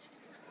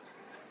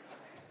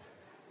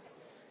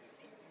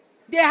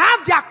 They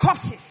have their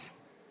corpses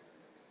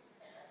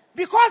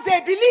because they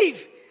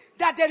believe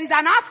that there is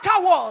an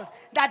afterworld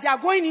that they are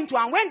going into,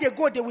 and when they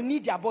go, they will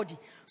need their body.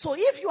 So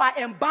if you are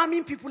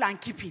embalming people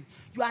and keeping,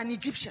 you are an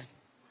Egyptian.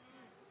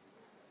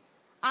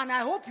 And I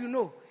hope you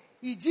know,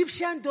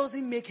 Egyptian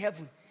doesn't make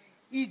heaven.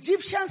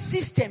 Egyptian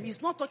system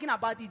is not talking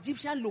about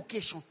Egyptian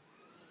location.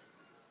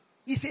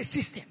 It's a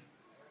system.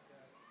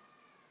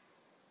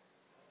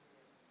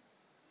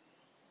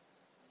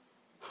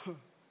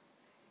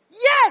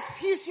 Yes,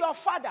 he's your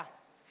father.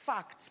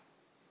 Fact.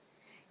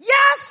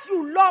 Yes,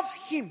 you love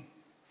him.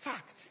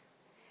 Fact.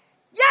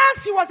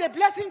 Yes, he was a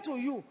blessing to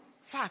you.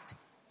 Fact.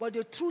 But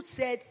the truth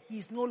said he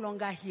is no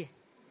longer here.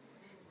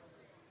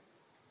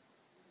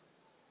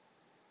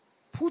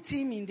 Put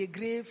him in the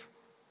grave,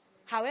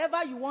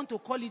 however you want to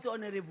call it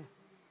honorable.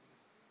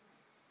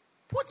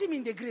 Put him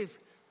in the grave.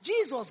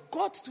 Jesus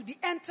got to the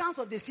entrance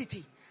of the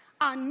city,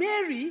 and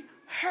Mary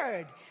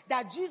heard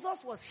that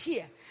Jesus was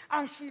here,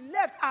 and she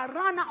left and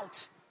ran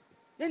out.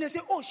 Then they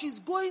say, oh, she's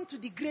going to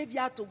the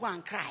graveyard to go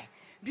and cry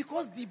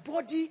because the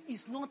body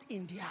is not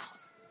in the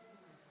house.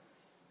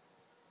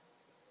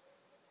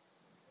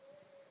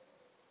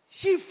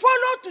 She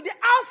followed to the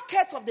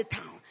outskirts of the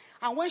town,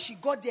 and when she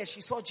got there,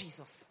 she saw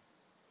Jesus.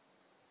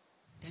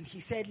 Then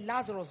he said,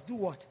 Lazarus, do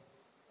what?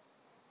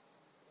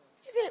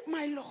 He said,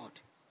 my Lord,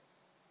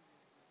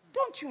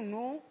 don't you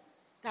know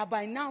that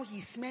by now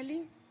he's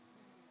smelling?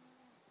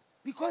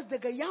 Because the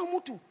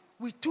Gayamutu,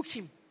 we took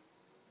him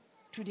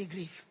to the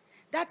grave.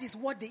 That is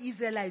what the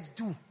Israelites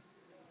do.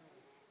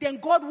 Then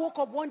God woke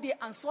up one day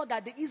and saw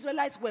that the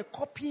Israelites were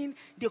copying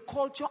the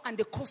culture and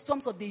the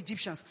customs of the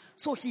Egyptians.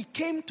 So he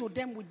came to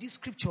them with this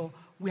scripture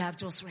we have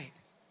just read.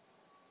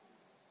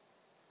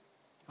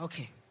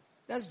 Okay,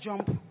 let's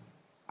jump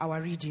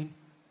our reading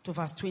to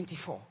verse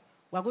 24.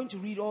 We are going to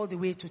read all the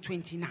way to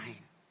 29.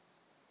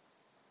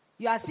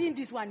 You are seeing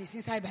this one is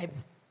inside Bible.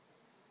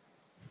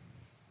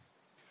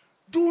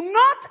 Do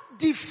not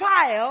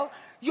defile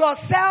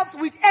yourselves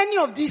with any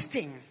of these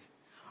things.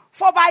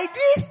 For by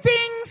these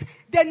things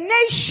the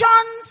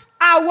nations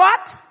are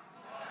what?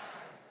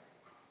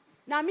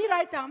 Now me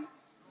write them.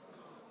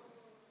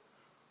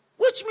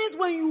 Which means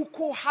when you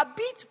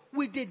cohabit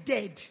with the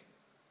dead,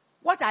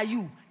 what are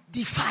you?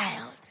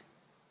 Defiled.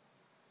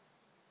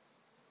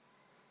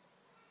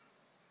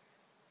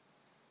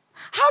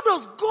 How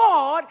does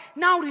God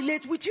now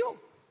relate with you?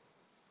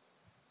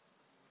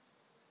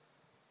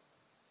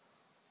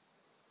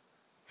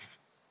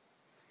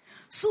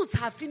 Suits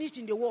have finished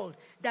in the world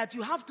that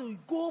you have to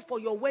go for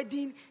your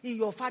wedding in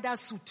your father's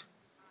suit.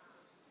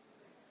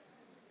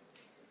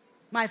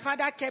 My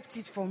father kept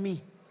it for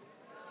me.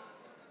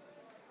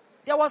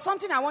 There was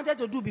something I wanted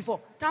to do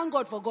before. Thank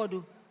God for God,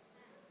 though.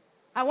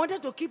 I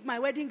wanted to keep my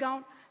wedding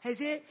gown. I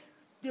said,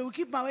 they will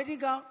keep my wedding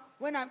gown.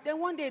 Then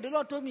one day the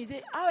Lord told me, he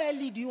said, how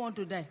early do you want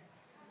to die?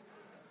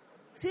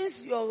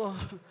 Since your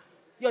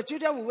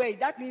children will wear it,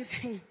 that means...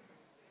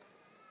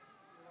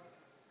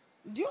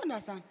 Do you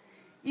understand?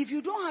 If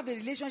you don't have a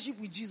relationship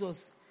with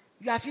Jesus,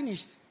 you are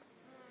finished.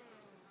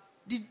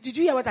 Did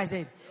you hear what I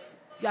said?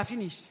 You are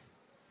finished.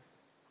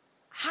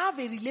 Have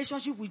a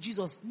relationship with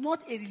Jesus,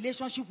 not a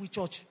relationship with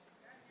church.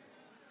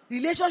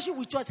 Relationship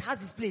with church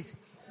has its place.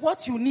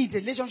 What you need is a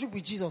relationship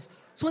with Jesus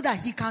so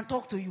that he can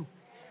talk to you.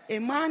 A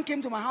man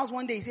came to my house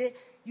one day, he said,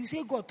 you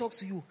say God talks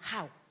to you.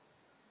 How?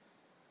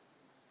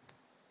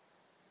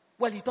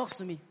 Well, he talks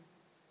to me.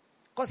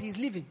 Because he's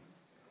living.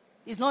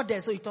 He's not there,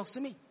 so he talks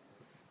to me.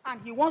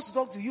 And he wants to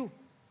talk to you.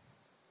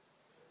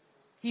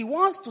 He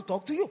wants to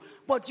talk to you.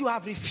 But you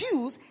have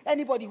refused,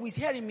 anybody who is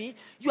hearing me,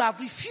 you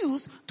have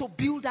refused to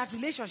build that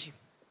relationship.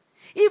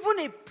 Even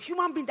a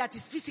human being that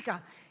is physical,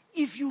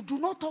 if you do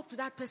not talk to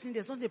that person,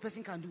 there's nothing the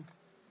person can do.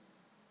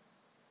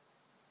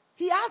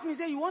 He asked me,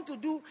 say, you want to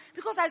do,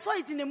 because I saw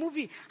it in a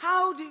movie,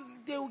 how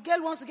the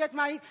girl wants to get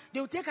married, they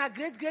will take her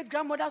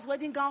great-great-grandmother's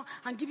wedding gown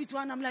and give it to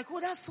her. And I'm like, oh,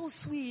 that's so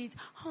sweet.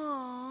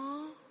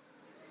 Aww.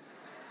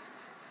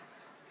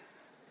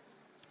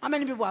 How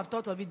many people have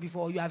thought of it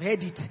before? You have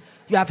heard it.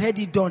 You have heard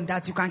it done,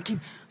 that you can keep.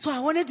 So I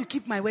wanted to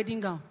keep my wedding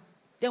gown.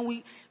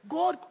 Then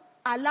God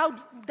allowed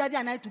Daddy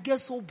and I to get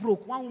so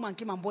broke. One woman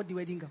came and bought the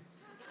wedding gown.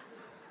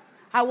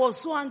 I was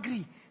so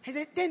angry.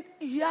 Then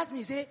he asked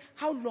me, say,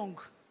 how long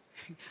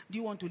do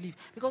you want to live?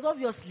 Because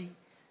obviously,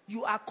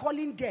 you are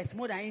calling death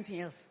more than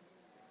anything else.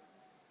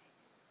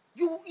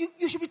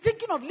 You should be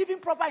thinking of leaving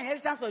proper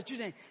inheritance for your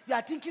children. You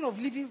are thinking of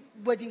leaving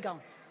wedding gown.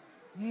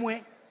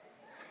 In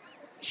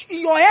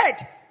your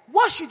head,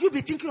 what should you be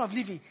thinking of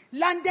leaving?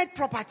 Landed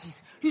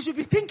properties. You should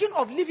be thinking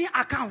of leaving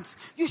accounts.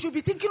 You should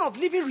be thinking of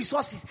leaving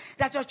resources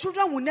that your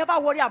children will never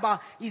worry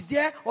about. Is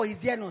there or is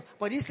there not?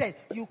 But instead,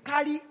 you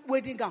carry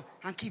wedding gown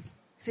and keep.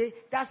 Say,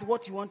 that's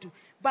what you want to.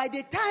 By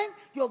the time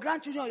your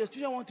grandchildren or your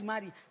children want to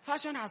marry,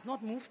 fashion has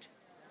not moved.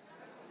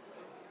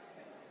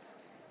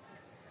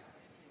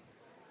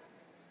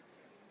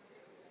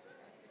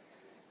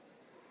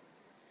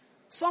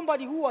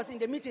 Somebody who was in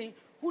the meeting,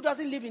 who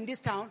doesn't live in this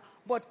town,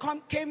 but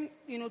came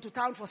to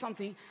town for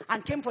something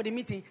and came for the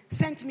meeting,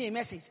 sent me a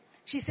message.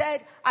 She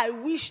said, I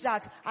wish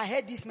that I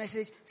heard this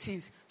message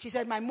since. She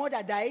said, my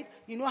mother died.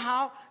 You know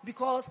how?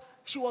 Because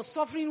she was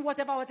suffering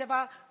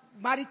whatever,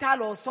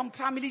 marital or some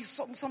family,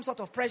 some sort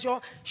of pressure.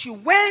 She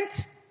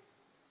went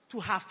to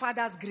her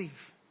father's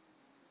grave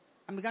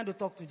and began to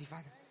talk to the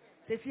father.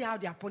 Say, see how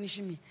they are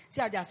punishing me.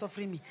 See how they are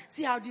suffering me.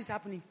 See how this is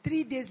happening.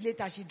 3 days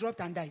later, she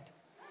dropped and died.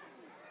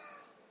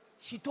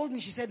 She told me,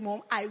 she said,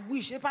 Mom, I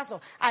wish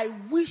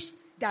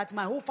that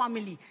my whole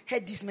family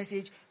heard this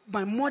message.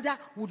 My mother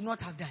would not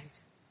have died.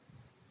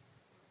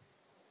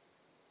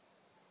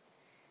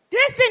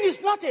 This thing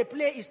is not a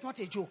play, it's not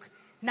a joke.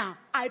 Now,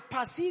 I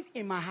perceive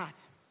in my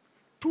heart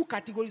 2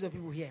 categories of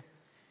people here.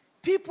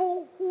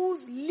 People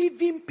whose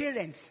living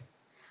parents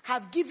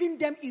have given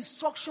them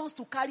instructions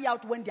to carry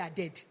out when they are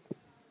dead.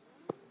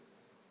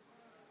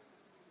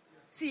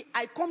 See,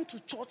 I come to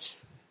church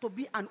to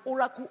be an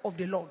oracle of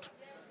the Lord.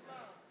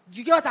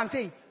 You get what I'm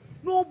saying?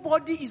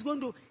 Nobody is going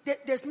to,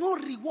 there's no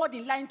reward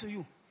in lying to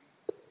you.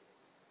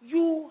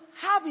 You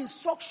have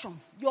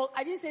instructions.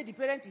 I didn't say the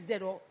parent is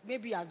dead, or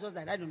maybe he has just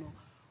died, I don't know.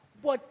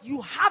 But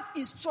you have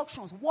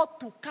instructions what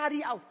to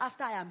carry out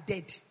after I am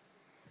dead.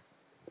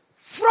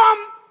 From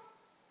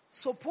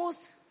supposed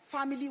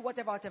family,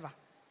 whatever.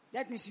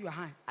 Let me see your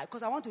hand.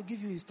 Because I want to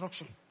give you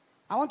instruction.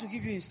 I want to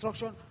give you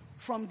instruction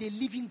from the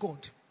living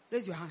God.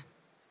 Raise your hand.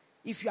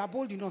 If you are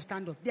bold enough,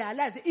 stand up. They are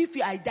alive. Say,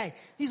 if I die,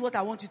 this is what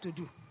I want you to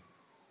do.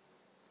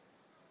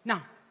 Now,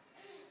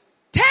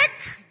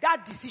 take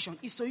that decision.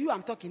 It's to you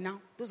I'm talking now.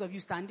 Those of you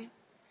standing.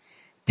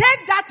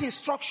 Take that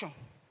instruction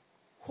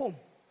home.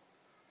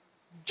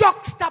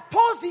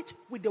 Juxtapose it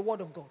with the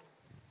word of God.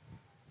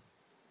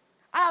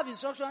 I have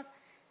instructions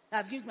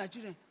that I've given my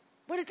children.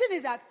 But the thing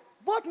is that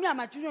both me and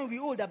my children will be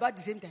old about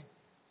the same time.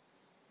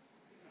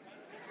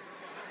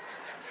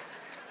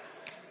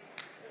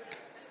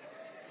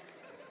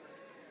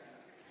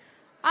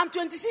 I'm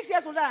 26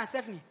 years older than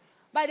Stephanie.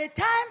 By the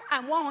time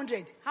I'm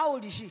 100, how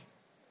old is she?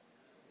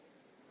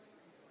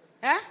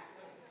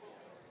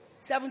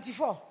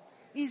 74.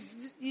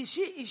 Is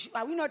she,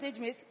 are we not age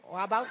mates or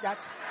about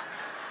that?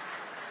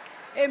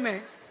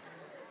 Amen.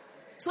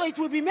 So it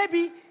will be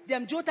maybe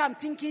them Jotam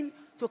thinking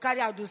to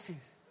carry out those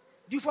things.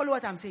 Do you follow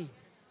what I'm saying?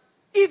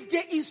 If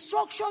the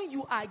instruction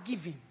you are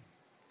giving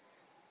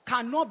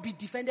cannot be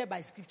defended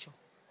by scripture,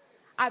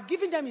 I've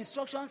given them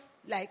instructions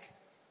like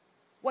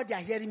what they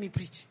are hearing me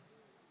preach.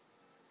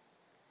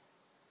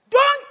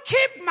 Don't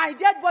keep my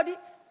dead body.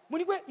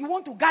 You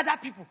want to gather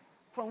people.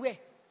 From where?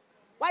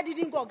 Why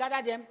didn't God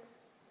gather them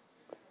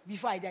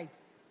before I died?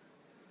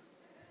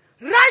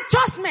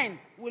 Righteous men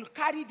will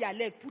carry their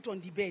leg, put on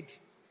the bed,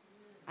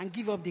 and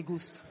give up the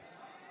ghost.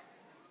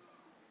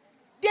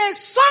 They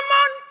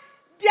summon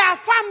their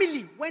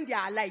family when they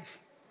are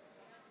alive.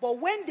 But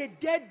when the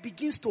dead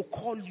begins to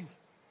call you,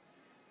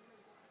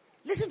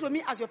 listen to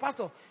me as your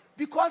pastor,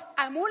 because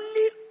I'm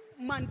only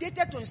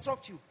mandated to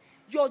instruct you.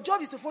 Your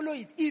job is to follow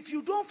it. If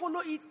you don't follow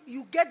it,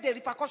 you get the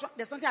repercussion.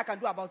 There's nothing I can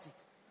do about it.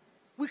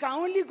 We can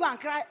only go and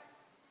cry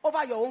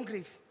over your own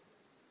grave.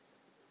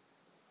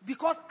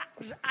 Because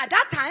at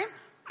that time,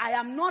 I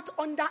am not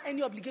under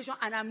any obligation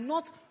and I'm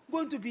not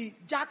going to be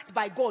jacked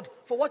by God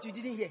for what you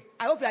didn't hear.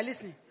 I hope you are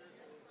listening.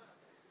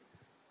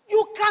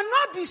 You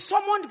cannot be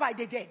summoned by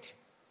the dead.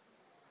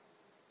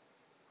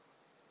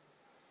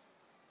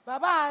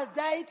 Baba has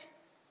died.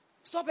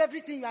 Stop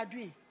everything you are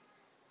doing.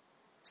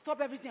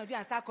 Stop everything you're doing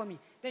and start coming.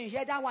 Then you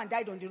hear that one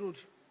died on the road.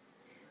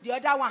 The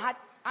other one had,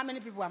 how many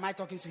people am I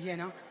talking to here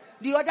now?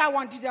 The other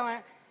one did that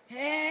one.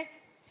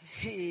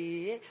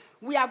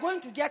 we are going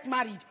to get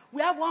married.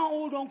 We have one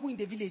old uncle in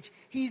the village.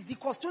 He is the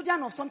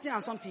custodian of something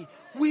and something.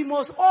 We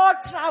must all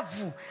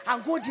travel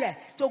and go there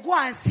to go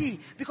and see,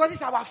 because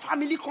it's our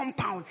family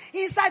compound.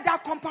 Inside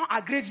that compound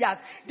are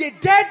graveyards. The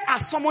dead are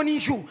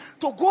summoning you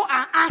to go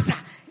and answer.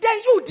 Then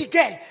you, the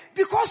girl,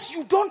 because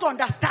you don't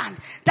understand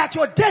that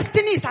your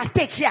destiny is at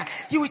stake here,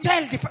 you will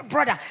tell the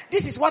brother,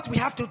 this is what we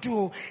have to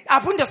do.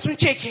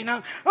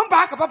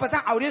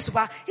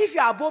 If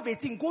you are above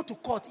 18, go to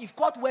court. If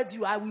court weds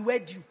you, I will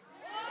wed you.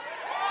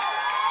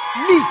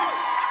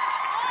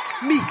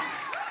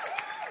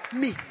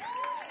 Me.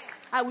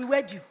 I will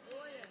wed you.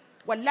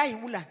 Wallahi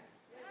wulan.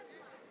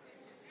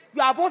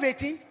 You are above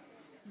 18,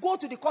 go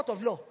to the court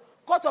of law.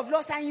 Court of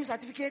law sign you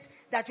certificate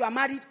that you are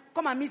married.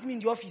 Come and meet me in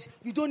the office.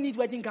 You don't need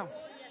wedding gown.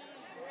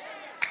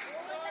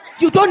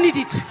 You don't need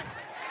it.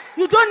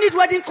 You don't need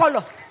wedding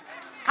color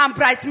and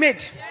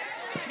bridesmaid.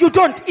 You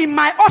don't. In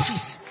my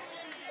office.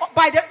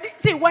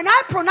 See, when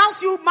I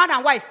pronounce you man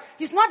and wife,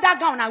 it's not that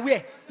gown I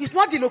wear. It's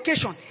not the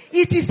location.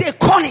 It is a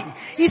calling.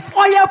 It's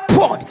oil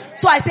poured.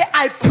 So I say,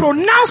 I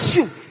pronounce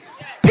you.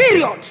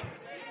 Period.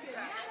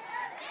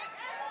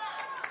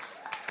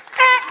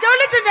 The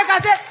only thing they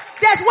can say,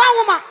 there's one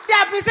woman, they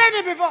have been saying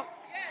it before.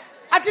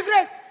 At the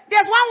grace,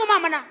 there's one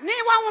woman,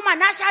 one woman,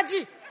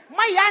 Nashaji,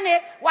 Mayane,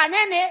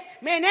 Wanene,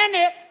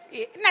 Menene,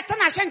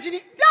 Natana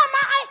Shanjini.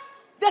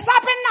 The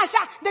Sapen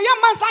Nasha, the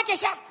young man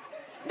Sakesha,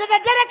 the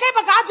Dereke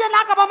Bagaja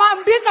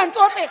Lakabama, Big and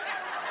Sose.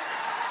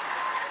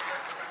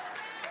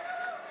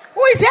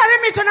 Who is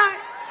hearing me tonight?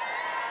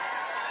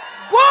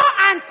 Go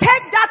and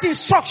take that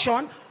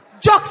instruction,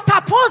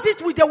 juxtapose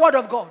it with the word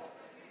of God.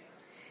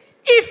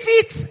 If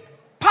it's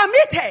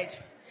permitted,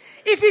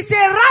 if it's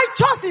a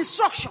righteous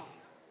instruction,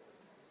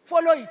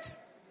 follow it.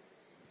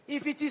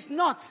 If it is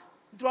not,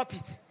 drop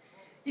it.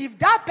 If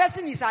that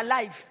person is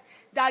alive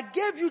that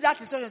gave you that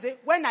instruction, say,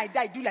 when I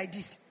die, do like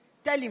this.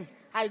 Tell him,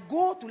 I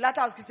go to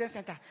Lighthouse Christian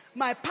Center.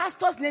 My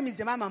pastor's name is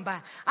Jemimiah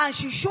Mbaya, and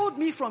she showed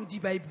me from the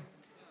Bible.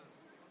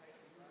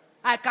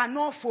 I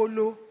cannot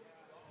follow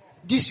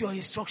this your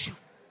instruction.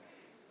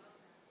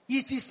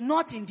 It is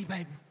not in the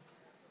Bible.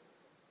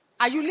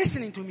 Are you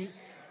listening to me?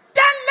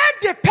 Then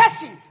let the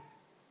person,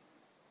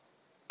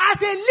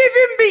 as a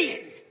living being,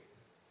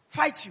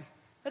 fight you.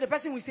 Let the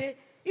person will say,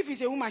 if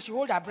it's a woman, she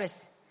hold her breast.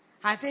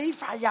 And say,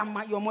 if I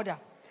am your mother,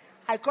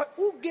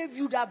 who gave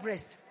you that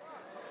breast?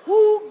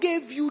 Who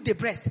gave you the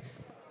breast?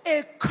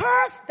 A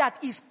curse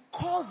that is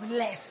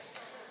causeless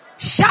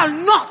shall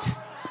not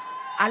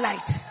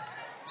alight.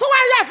 So why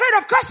are you afraid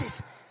of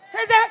curses?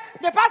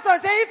 The pastor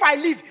say, if I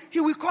leave, he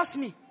will curse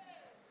me.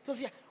 So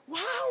wow.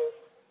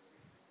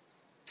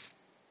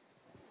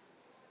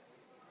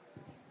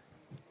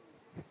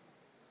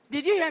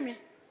 Did you hear me?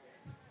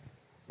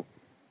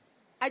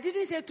 I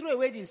didn't say throw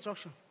away the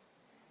instruction.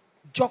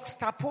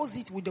 Juxtapose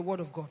it with the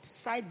word of God,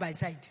 side by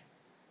side.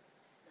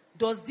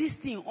 Does this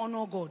thing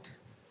honor God?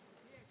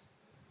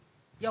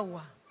 Yahweh.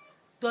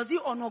 Does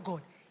it honor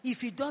God?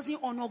 If it doesn't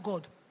honor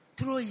God,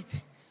 throw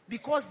it.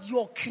 Because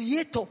your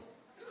creator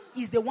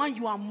is the one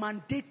you are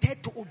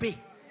mandated to obey.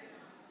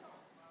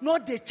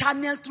 Not the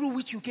channel through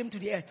which you came to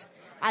the earth.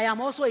 I am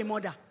also a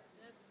mother.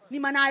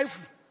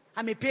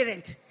 I'm a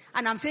parent.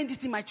 And I'm saying this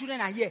thing, my children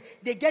are here.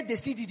 They get the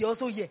CD, they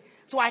also here.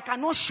 So I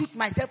cannot shoot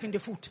myself in the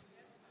foot.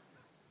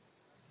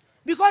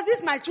 Because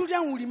this my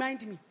children will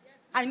remind me.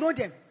 I know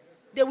them.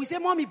 They will say,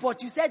 Mommy,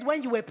 but you said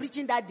when you were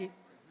preaching that day.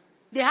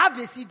 They have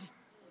the CD.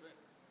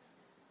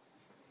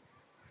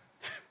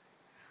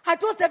 I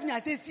told Stephanie,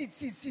 I said,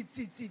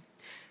 seed.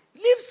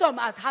 Leave some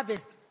as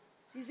harvest.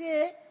 She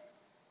said,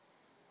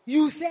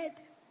 you said.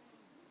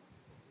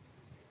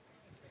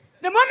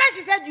 The moment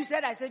she said, you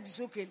said, I said, it's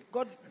okay.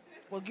 God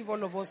forgive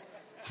all of us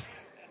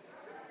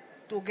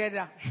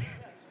together.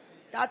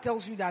 That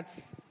tells you that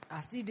I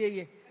still there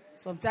here.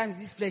 Sometimes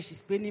this flesh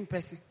is paining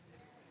person.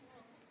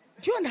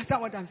 Do you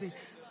understand what I'm saying?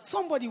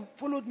 Somebody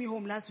followed me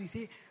home last week,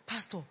 say,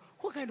 Pastor,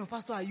 what kind of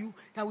pastor are you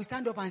that will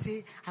stand up and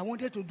say, I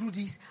wanted to do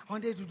this, I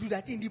wanted to do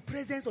that in the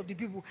presence of the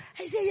people?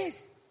 I say,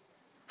 yes.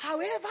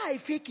 However I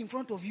fake in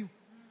front of you,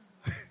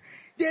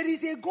 there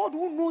is a God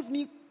who knows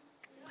me,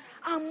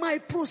 and my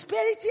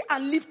prosperity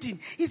and lifting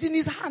is in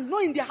his hand,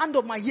 not in the hand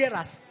of my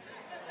hearers.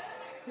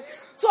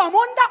 So I'm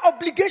under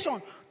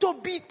obligation to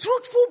be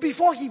truthful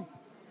before him.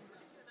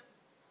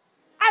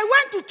 I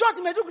went to church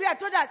in Meduguri. I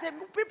told her, I said,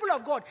 people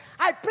of God,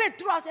 I prayed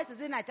throughout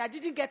yesterday night. I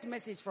didn't get a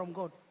message from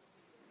God.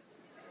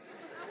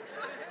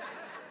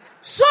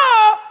 So,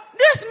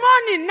 this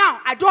morning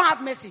now, I don't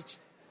have message.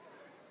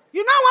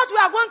 You know what we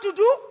are going to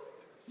do?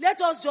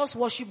 Let us just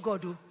worship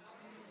God. Oh.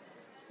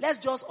 Let's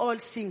just all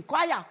sing.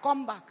 Choir,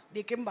 come back.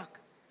 They came back.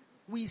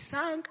 We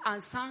sang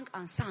and sang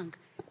and sang.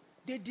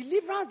 The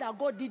deliverance that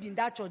God did in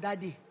that church that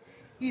day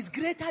is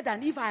greater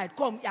than if I had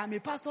come. I'm a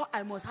pastor,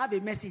 I must have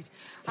a message.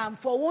 I'm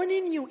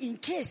forewarning you in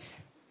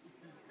case.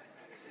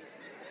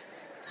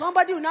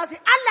 Somebody will now say,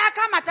 Allah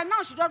come at her.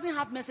 Now she doesn't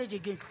have message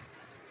again.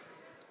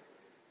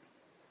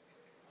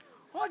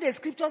 All the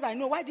scriptures I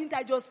know, why didn't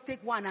I just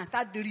take one and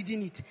start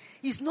reading it?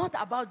 It's not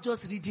about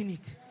just reading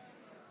it.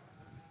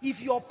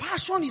 if your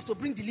passion is to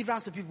bring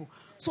deliverance to people.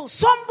 So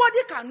somebody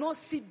cannot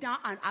sit down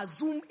and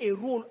assume a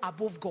role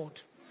above God.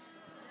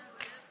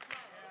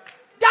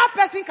 That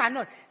person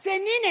cannot. Say,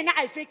 Nine na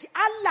I fake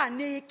Allah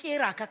ne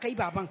kera ka kai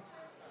babang.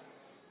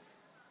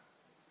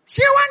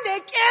 She one day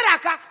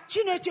kera ka,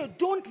 she know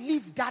don't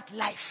live that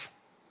life.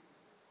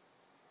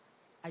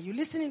 Are you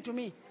listening to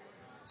me?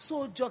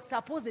 So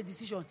juxtapose the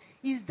decision.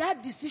 Is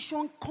that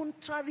decision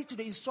contrary to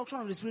the instruction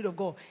of the Spirit of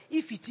God?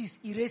 If it is,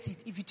 erase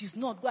it. If it is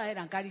not, go ahead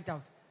and carry it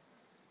out.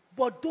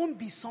 But don't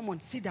be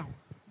summoned. Sit down.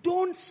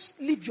 Don't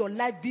live your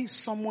life being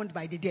summoned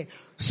by the dead.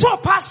 So,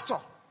 Pastor,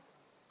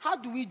 how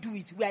do we do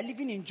it? We are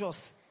living in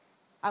Jos.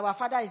 Our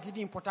father is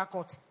living in Port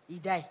Harcourt. He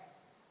died.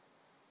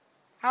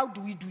 How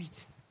do we do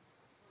it?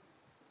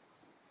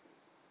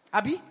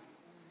 Abi,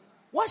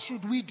 what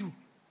should we do?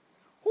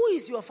 Who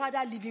is your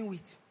father living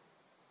with?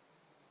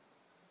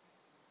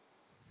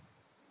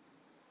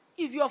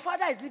 If your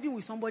father is living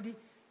with somebody,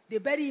 they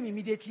bury him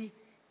immediately.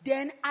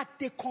 Then at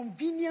the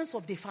convenience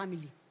of the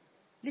family.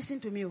 Listen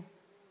to me.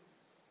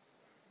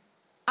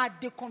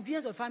 At the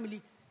convenience of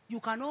family, you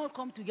can all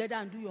come together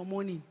and do your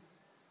mourning.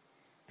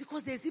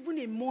 Because there's even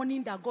a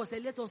mourning that God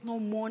said, let us not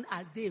mourn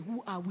as they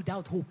who are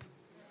without hope.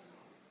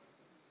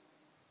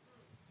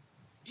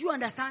 Do you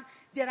understand?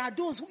 There are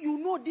those who, you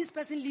know this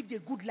person lived a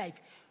good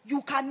life.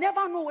 You can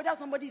never know whether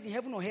somebody is in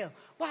heaven or hell.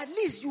 But at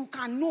least you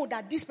can know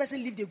that this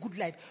person lived a good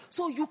life.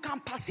 So you can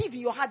perceive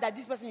in your heart that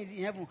this person is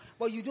in heaven.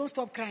 But you don't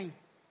stop crying.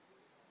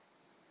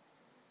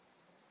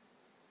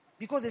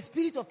 Because the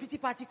spirit of pity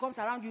party comes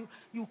around you.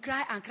 You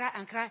cry and cry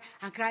and cry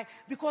and cry.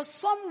 Because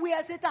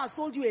somewhere Satan has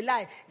sold you a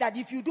lie. That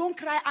if you don't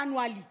cry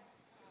annually,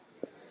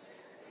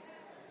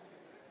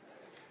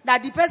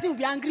 that the person will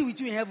be angry with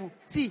you in heaven.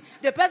 See,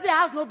 the person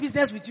has no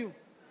business with you.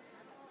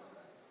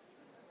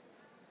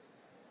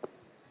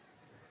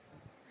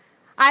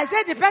 I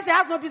said the person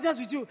has no business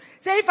with you.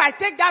 Say if I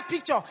take that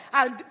picture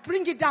and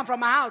bring it down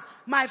from my house,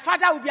 my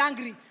father will be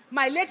angry.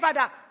 My late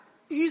father,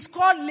 he's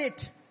called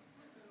late.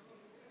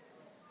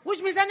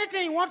 Which means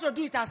anything you want to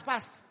do, it has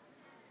passed.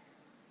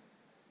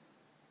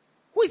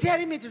 Who is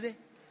hearing me today?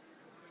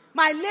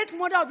 My late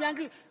mother will be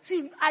angry.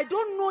 See, I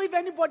don't know if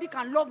anybody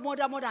can love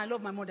mother more than I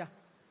love my mother.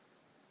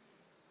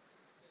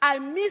 I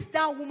miss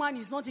that woman,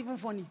 it's not even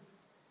funny.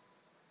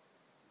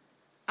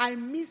 I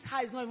miss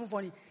her, it's not even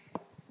funny.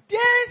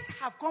 Days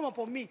have come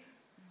upon me.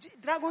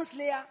 Dragon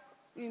Slayer,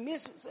 in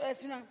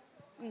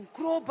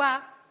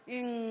Crowbar,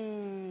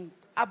 in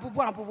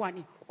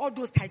Abubuani, all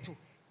those titles.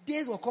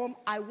 Days will come,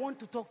 I want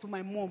to talk to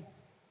my mom.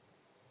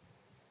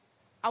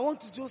 I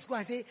want to just go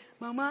and say,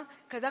 Mama,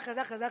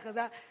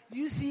 kaza.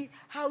 You see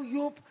how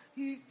Yop,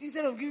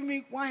 instead of giving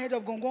me one head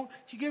of gongong,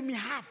 she gave me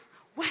half.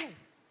 Why?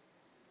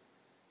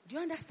 Do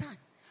you understand?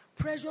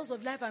 Pressures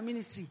of life and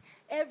ministry.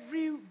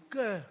 Every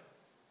girl,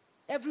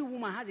 every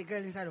woman has a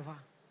girl inside of her.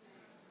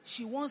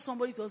 She wants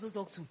somebody to also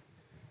talk to.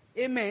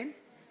 Amen.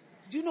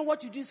 Do you know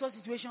what you do in such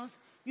situations?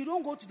 You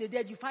don't go to the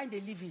dead, you find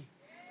the living.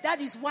 That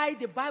is why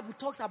the Bible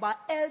talks about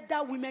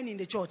elder women in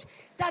the church.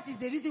 That is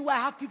the reason why I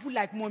have people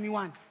like Mommy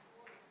One.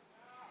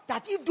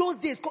 That if those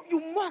days come, you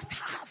must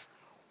have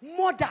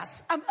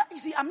mothers. You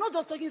see, I'm not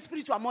just talking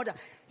spiritual mother.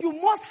 You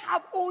must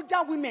have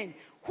older women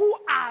who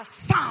are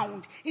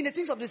sound in the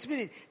things of the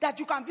spirit that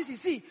you can visit.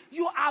 See,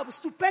 you are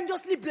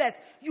stupendously blessed.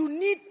 You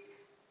need,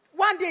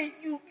 one day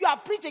you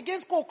have preached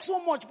against Coke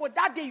so much, but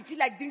that day you feel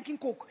like drinking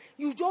Coke.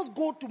 You just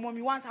go to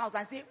Mommy One's house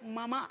and say,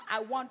 Mama, I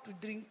want to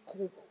drink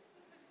Coke.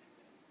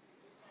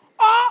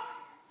 Or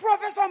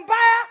Professor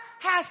Mbaya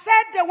has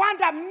said the one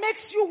that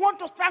makes you want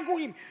to strangle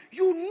him.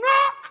 You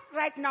know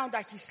right now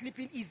that he's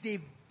sleeping is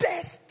the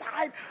best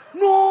time.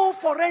 No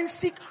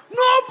forensic.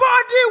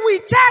 Nobody will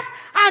check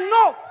and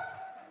know.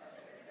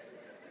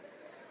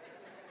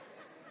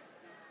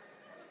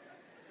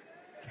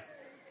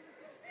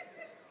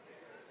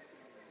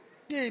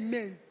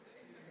 Amen.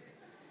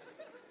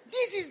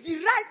 This is the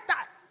right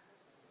time.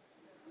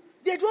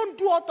 They don't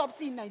do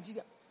autopsy in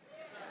Nigeria.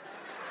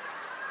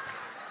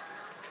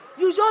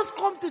 You just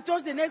come to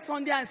church the next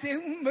Sunday and say,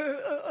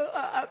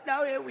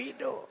 now a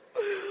widow.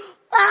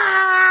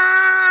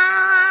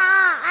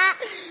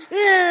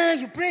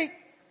 You pray,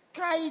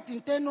 cry it in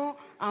tenor and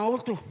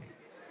alto.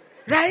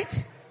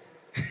 Right?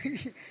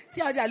 See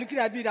how they are looking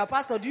at me, the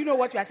pastor. Do you know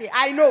what you are saying?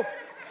 I know.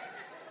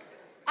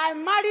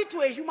 I'm married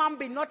to a human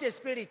being, not a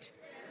spirit.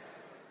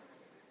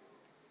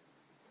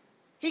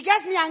 He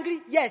gets me angry?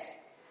 Yes.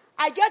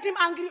 I get him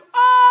angry?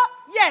 Oh,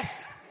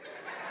 yes.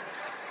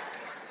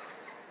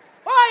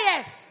 Oh,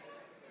 yes.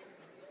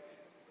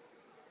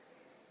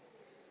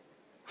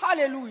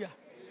 Hallelujah.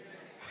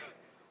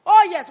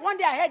 Oh, yes. One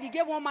day I heard he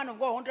gave one man of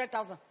God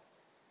 100,000.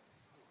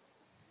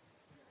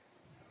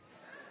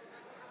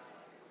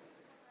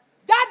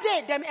 That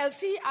day, them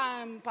LC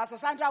and Pastor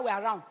Sandra were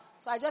around.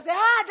 So I just said,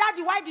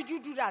 Daddy, why did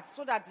you do that?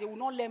 So that they will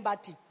not learn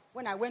bad thing.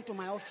 When I went to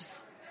my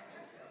office,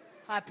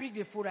 I picked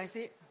the phone. I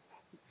said,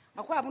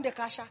 Akwa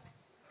kasha.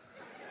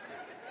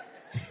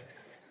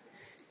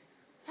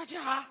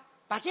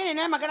 Bakini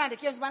na magana da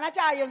kiyansu ba na ce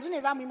yanzu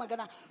ne zamu yi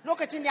magana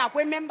lokacin ne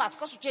akwai members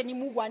kasu ce ni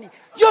mugwa ne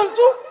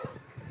yanzu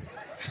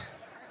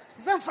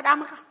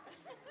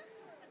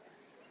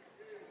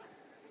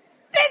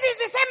This is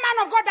the same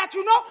man of God that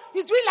you know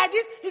is doing like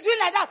this, he's doing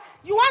like that.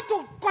 You want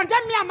to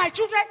condemn me and my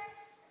children?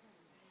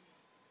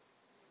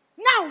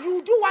 Now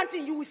you do one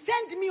thing, you will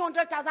send me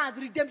 100,000 as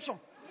redemption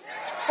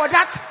for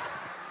that.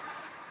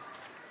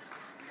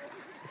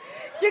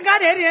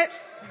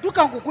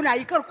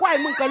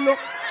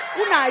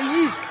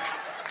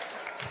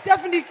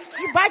 Stephanie,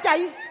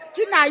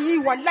 kina yi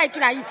wallahi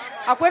kina yi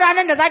akwai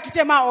ranar da zaki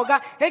ce ma oga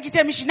kai ki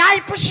ce mishi nayi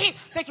fushi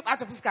sai ki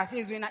bata fuska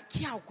sai zo yana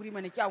ki hakuri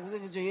mana ki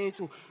hakuri je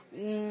to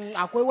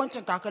akwai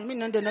wancan takalmin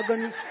nan da na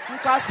gani in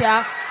ka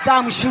saya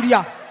za mu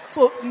shirya.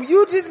 So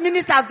you these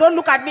ministers don't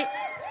look at me.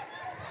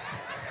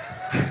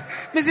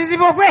 Mrs.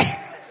 Ibokwe,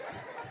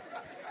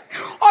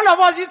 all of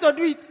us used to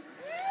do it.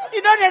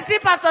 You know, they see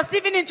Pastor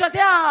Stephen in church, say,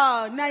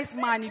 nice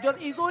man.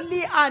 It's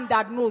only Anne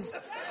that knows.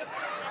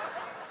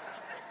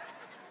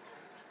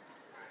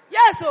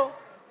 Yes, so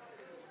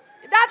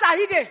that's how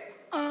he did.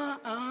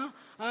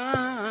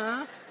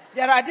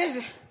 There are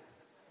days.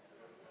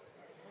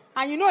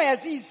 And you know,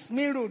 as is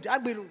main road,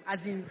 Agbe road,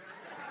 as in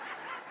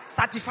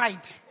certified.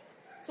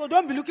 So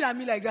don't be looking at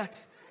me like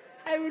that.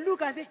 I will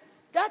look and say,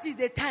 that is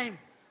the time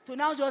to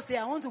now just say,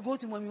 I want to go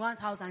to Mommy One's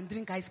house and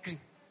drink ice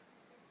cream.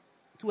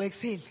 To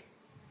exhale.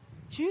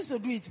 She used to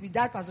do it with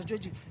that Pastor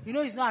George. You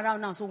know he's not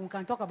around now, so we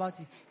can talk about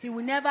it. He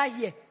will never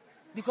hear.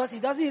 Because he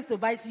doesn't used to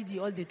buy CD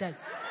all the time.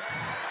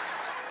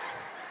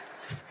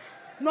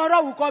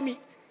 Nora will call me.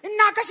 I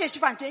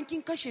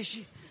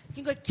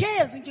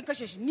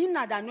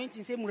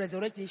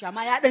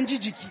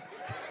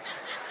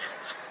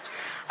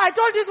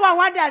told this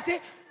one day, I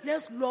said,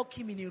 let's lock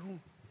him in a room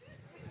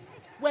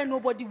where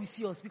nobody will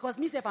see us. Because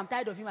myself, I'm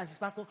tired of him as his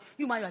pastor.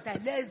 You man, you are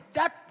tired.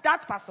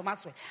 That Pastor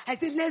Maxwell. I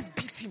said, let's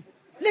beat him.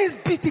 Let's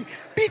beat him.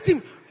 Beat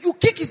him. You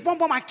kick his bum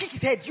and kick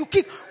his head. You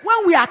kick.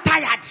 When we are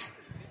tired,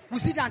 we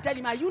sit down and tell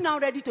him, are you now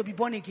ready to be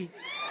born again?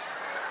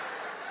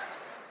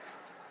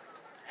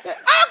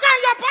 How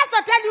can your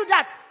pastor tell you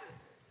that?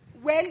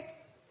 Well,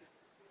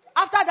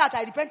 after that,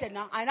 I repented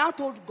now. I now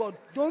told God,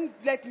 don't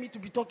let me to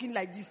be talking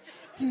like this.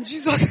 In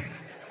Jesus.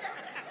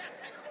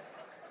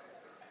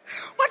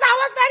 But I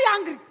was very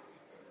angry.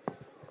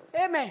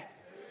 Amen.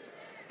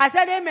 I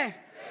said amen.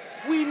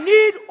 We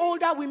need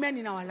older women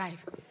in our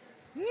life.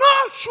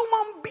 No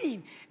human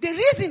being. The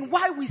reason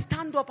why we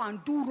stand up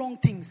and do wrong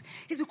things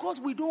is because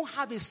we don't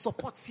have a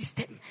support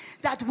system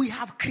that we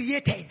have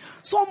created.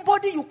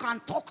 Somebody you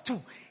can talk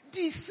to.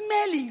 The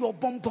smell in your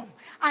bum bum.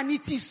 And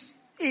it is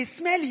a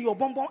smell in your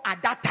bum bum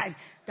at that time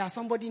that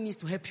somebody needs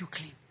to help you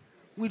clean.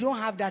 We don't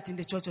have that in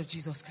the Church of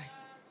Jesus Christ.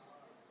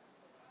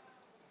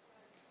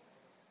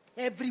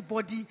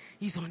 Everybody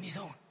is on his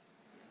own.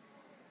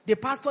 The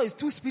pastor is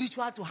too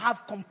spiritual to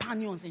have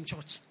companions in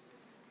church.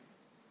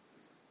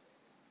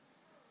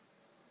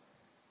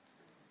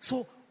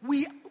 So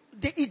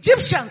the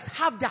Egyptians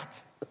have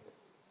that.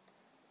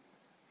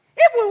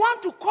 If we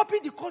want to copy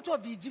the culture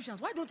of the Egyptians,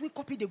 why don't we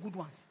copy the good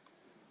ones?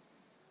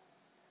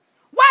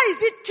 Why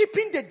is it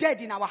keeping the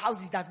dead in our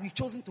houses that we've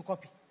chosen to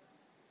copy?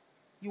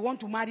 You want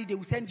to marry, they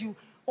will send you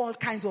all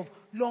kinds of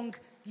long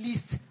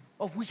list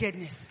of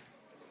wickedness.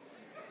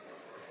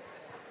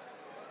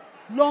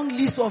 Long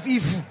list of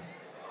evil.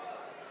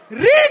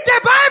 Read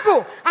the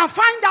Bible and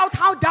find out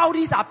how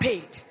dowries are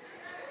paid.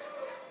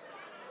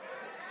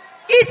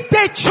 It's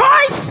the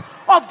choice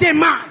of the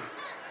man.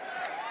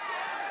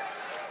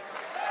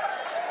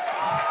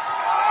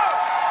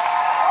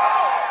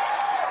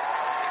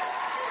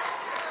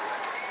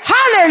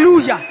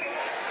 Hallelujah.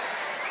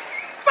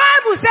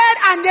 Bible said,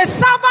 and the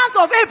servant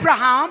of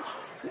Abraham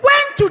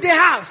went to the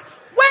house.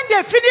 When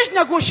they finished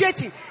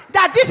negotiating,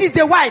 that this is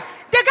the wife.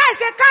 The guy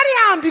said, carry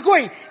her and be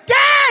going.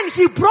 Then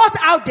he brought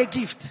out the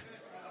gift.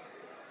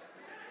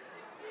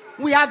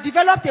 We have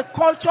developed a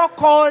culture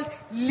called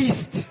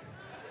list.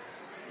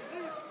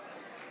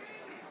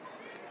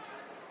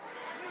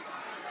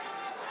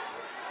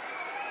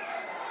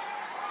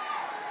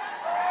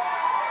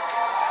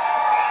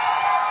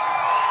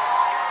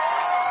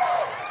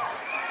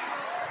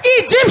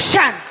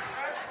 Egyptian.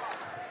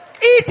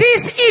 It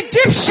is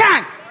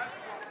Egyptian.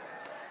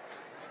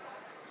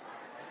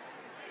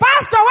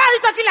 Pastor, why are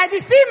you talking like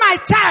this? See my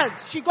child.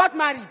 She got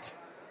married.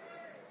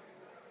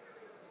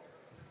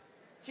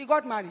 She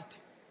got married.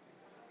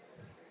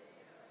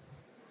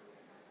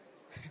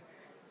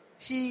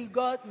 She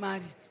got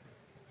married.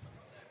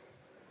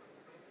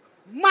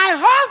 My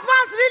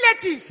husband's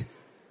relatives,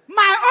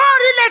 my own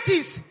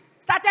relatives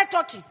started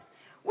talking.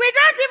 We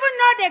don't even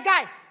know the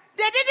guy.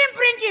 They didn't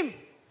bring him.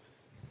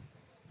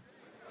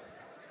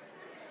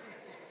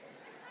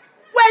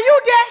 Were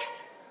you there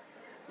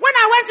when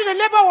I went to the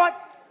labor ward?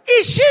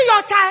 Is she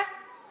your child?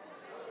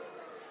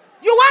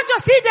 You want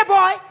to see the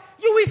boy?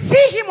 You will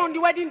see him on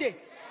the wedding day.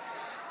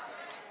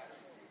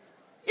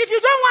 If you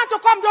don't want to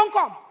come, don't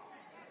come.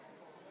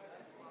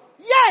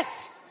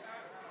 Yes.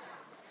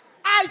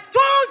 I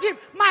told him,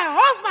 my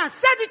husband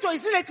said it to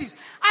his relatives,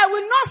 I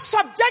will not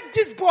subject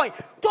this boy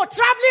to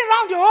traveling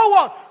around the whole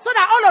world so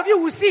that all of you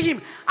will see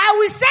him. I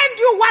will send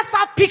you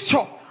WhatsApp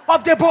picture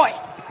of the boy.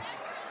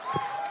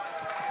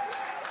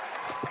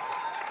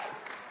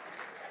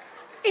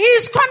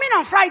 He's coming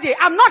on Friday.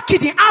 I'm not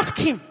kidding. Ask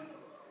him.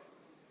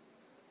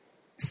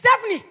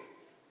 Stephanie,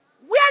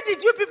 where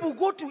did you people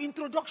go to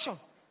introduction?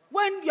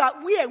 When you are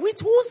where? Which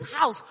whose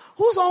house?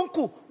 Whose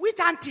uncle? Which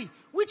auntie?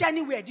 Which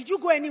anywhere? Did you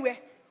go anywhere?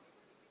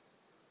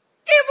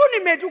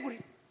 Even in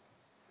Meduguri.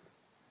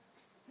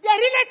 Their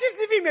relatives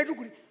live in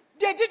Meduguri.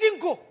 They didn't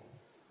go.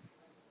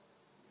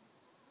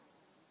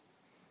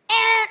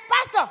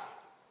 Pastor,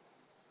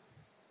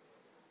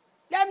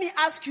 let me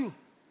ask you.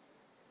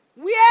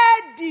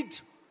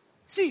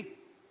 When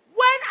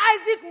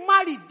Isaac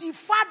married, the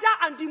father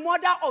and the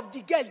mother of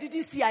the girl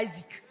didn't see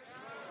Isaac.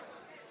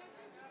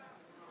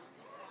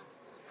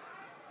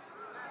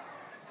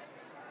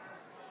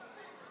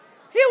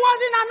 He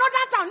was in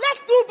another town. Let's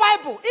do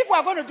Bible. If we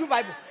are going to do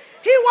Bible.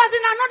 He was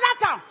in another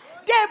town.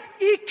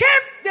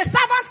 The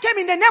servant came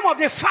in the name of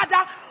the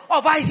father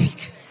of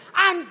Isaac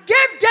and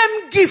gave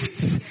them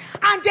gifts.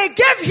 And they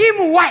gave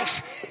him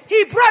wife.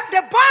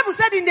 The Bible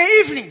said in the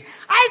evening,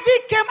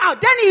 Isaac came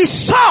out. Then he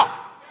saw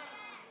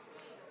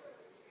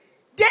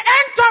the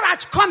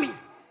entourage coming.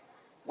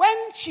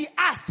 When she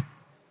asked,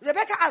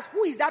 Rebecca asked,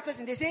 who is that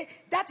person? They say,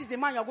 that is the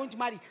man you are going to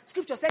marry.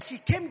 Scripture says she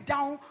came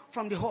down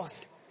from the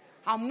horse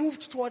and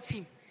moved towards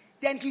him.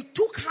 Then he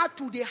took her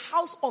to the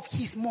house of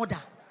his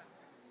mother.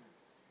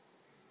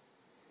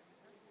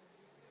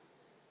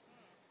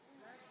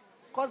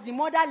 Because the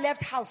mother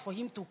left house for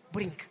him to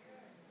bring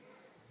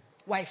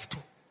wife to.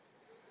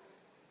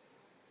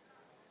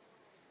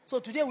 So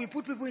today we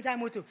put people inside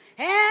motor.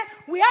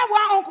 We have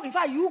one uncle. In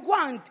fact, you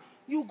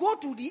go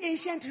to the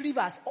ancient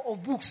rivers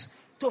of books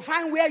to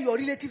find where your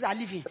relatives are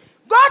living.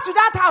 Go to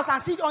that house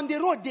and see on the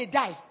road they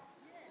die.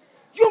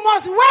 You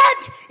must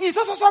wait in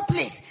so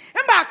place.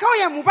 Then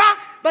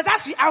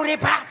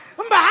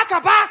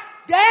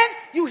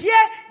you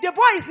hear the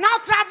boy is now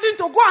traveling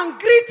to go and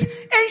greet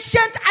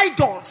ancient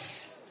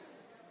idols.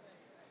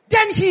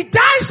 Then he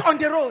dies on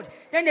the road.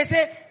 Then they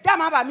say,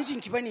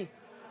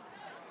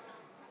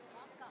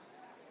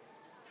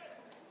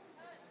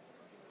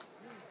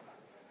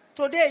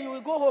 today you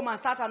will go home and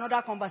start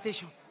another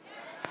conversation.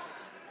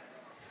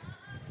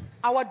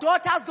 Our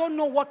daughters don't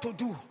know what to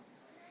do.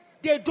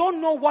 They don't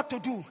know what to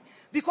do.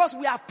 Because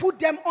we have put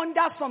them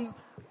under some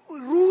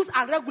rules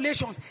and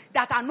regulations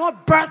that are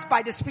not birthed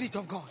by the Spirit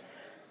of God.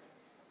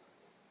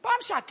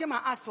 Bamsha came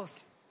and asked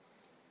us.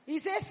 He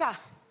said, sir,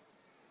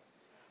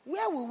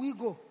 where will we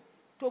go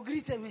to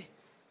greet him?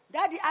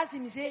 Daddy asked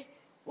him, he said,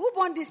 who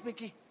born this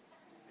baby?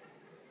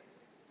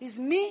 It's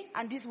me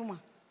and this woman.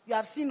 You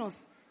have seen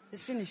us.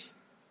 It's finished.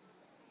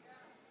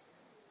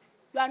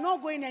 You are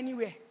not going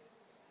anywhere.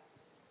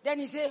 Then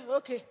he said,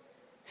 okay.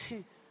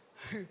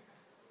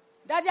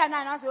 Daddy and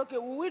I said, okay,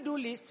 will we do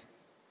list?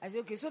 I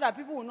said, okay, so that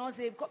people will not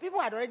say, people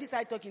had already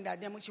started talking that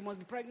she must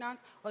be pregnant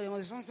or there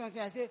must be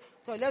something. I said,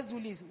 so let's do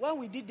list. When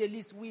we did the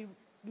list, me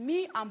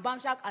and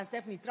Bamshak and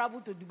Stephanie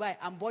traveled to Dubai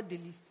and bought the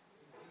list.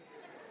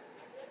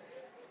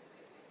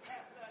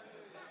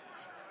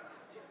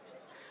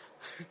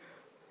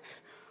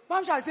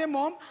 Bamshak said,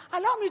 Mom,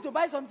 allow me to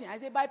buy something. I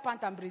said, buy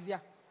pant and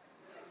brazier.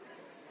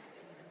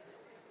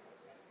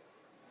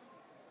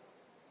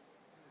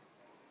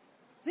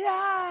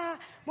 Yeah,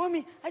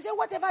 Mommy. I said,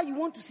 whatever you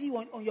want to see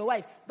on your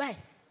wife, buy.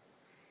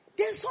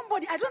 Then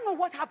somebody, I don't know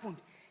what happened.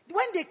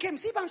 When they came,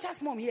 see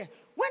Bamshak's mom here.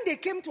 When they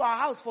came to our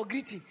house for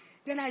greeting,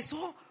 then I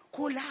saw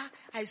cola,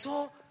 I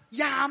saw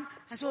yam.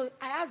 And so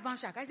I asked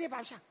Bamshak, I said,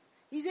 Bamshak,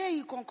 he said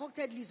he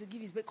concocted this to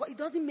give his, because it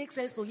doesn't make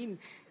sense to him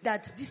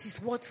that this is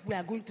what we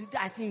are going to do.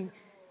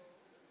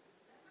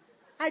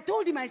 I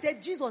told him, I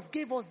said, Jesus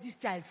gave us this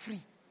child free.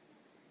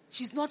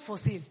 She's not for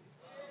sale.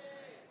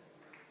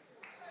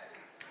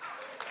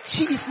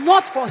 She is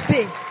not for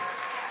sale.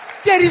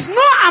 There is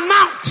no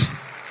amount.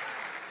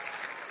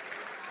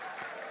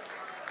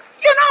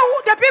 You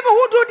know, the people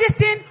who do this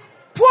thing,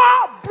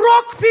 poor,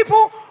 broke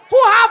people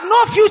who have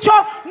no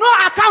future, no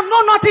account,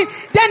 no nothing,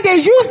 then they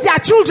use their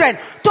children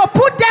to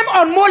put them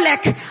on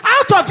Molech.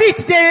 Out of it,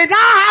 they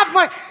now have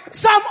money.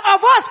 Some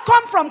of us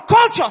come from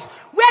cultures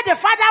where the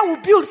father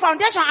will build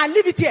foundation and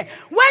leave it here.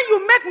 When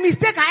you make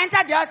mistake and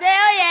enter there, say,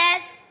 oh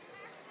yes.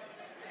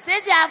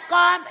 Since you have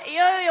come,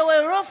 you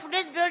will roof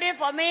this building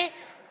for me.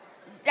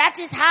 That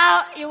is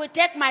how you will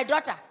take my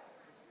daughter.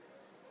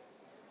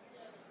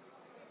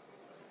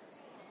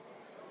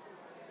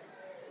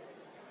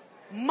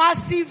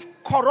 Massive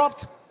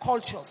corrupt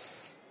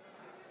cultures.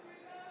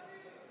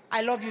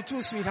 I love you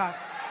too, sweetheart.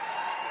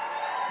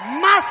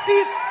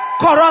 Massive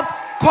corrupt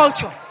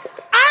culture.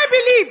 I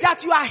believe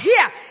that you are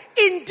here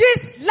in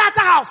this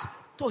latter house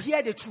to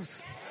hear the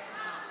truth.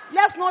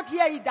 Let's not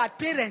hear it that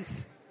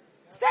parents.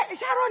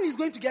 Sharon is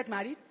going to get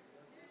married.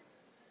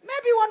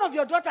 Maybe one of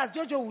your daughters,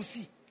 Jojo, will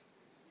see.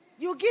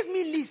 You give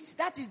me list.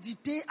 That is the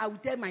day I will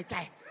tell my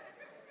child.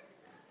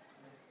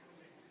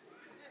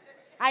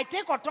 I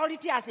take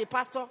authority as a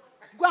pastor.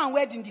 Go and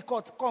wed in the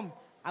court. Come,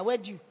 I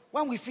wed you.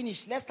 When we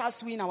finish, let's start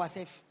suing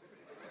ourselves.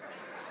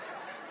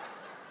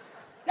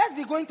 Let's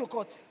be going to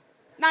court.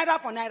 Naira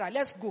for naira.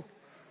 Let's go.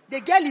 The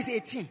girl is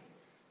 18.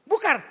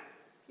 Bukar,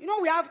 You know,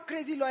 we have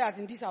crazy lawyers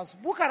in this house.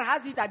 Booker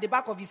has it at the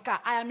back of his car.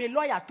 I am a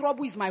lawyer.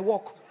 Trouble is my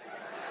work.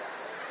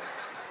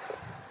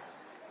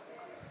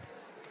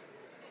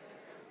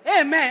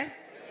 Amen.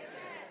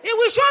 It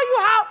will show you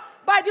how,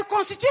 by the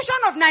constitution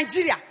of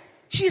Nigeria,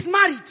 she's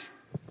married.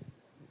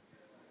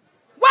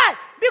 Why?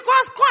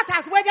 Because court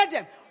has wedded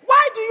them.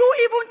 Why do you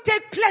even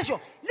take pleasure?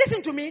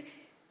 Listen to me.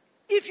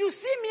 If you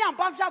see me and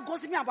Babja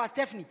gossiping about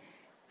Stephanie,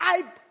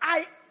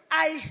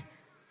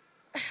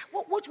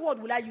 which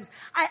word will I use?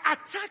 I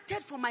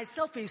attracted for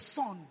myself a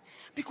son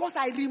because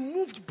I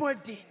removed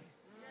burden.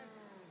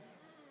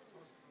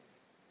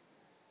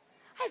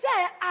 I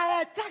said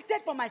I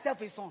attracted for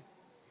myself a son.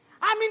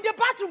 I'm in the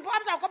bathroom,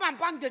 Babja will come and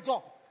bang the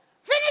door.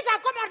 Finish, I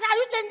come out. Are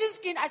you changing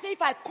skin? I say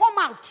if I come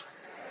out,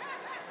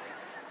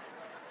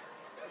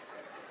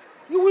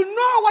 you will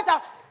know what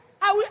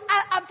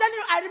I'm telling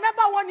you. I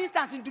remember one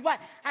instance in Dubai.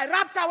 I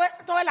wrapped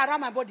towel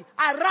around my body.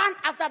 I ran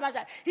after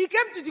Babja. He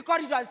came to the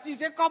corridor and he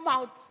said, come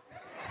out.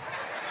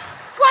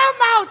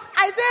 Come out.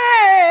 I say,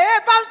 hey,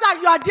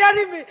 Babja, you are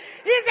daring me.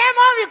 He said,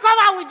 Mommy, come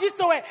out with this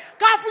towel.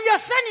 God, for your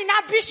son in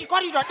that bitch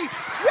corridor. We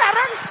are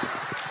running.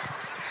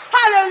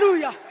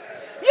 Hallelujah.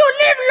 You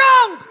live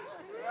long.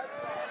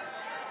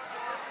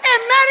 A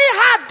merry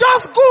heart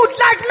does good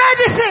like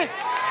medicine.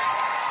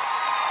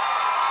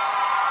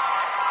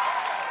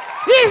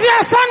 He's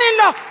your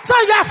son-in-law, so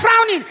you are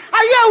frowning.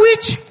 Are you a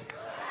witch?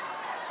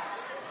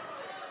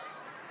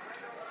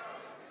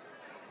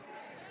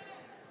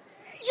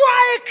 You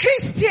are a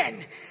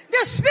Christian.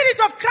 The Spirit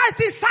of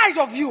Christ inside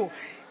of you.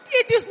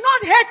 It is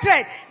not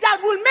hatred that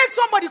will make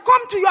somebody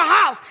come to your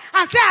house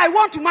and say, I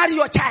want to marry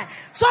your child.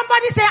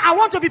 Somebody say, I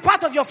want to be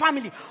part of your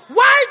family.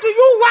 Why do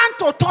you want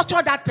to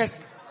torture that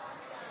person?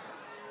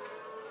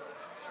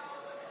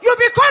 You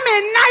become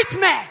a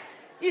nightmare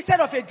instead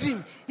of a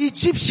dream.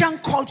 Egyptian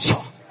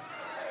culture.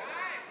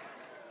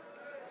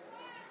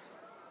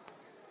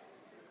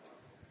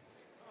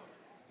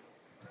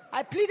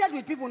 I pleaded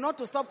with people not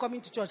to stop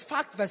coming to church.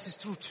 Fact versus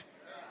truth.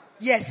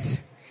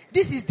 Yes.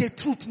 This is the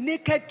truth.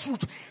 Naked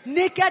truth.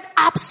 Naked,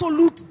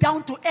 absolute,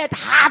 down to earth,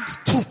 hard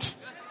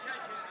truth.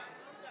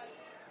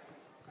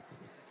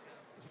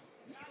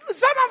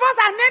 Some of us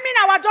are naming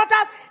our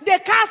daughters the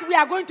cars we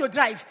are going to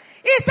drive.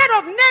 Instead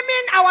of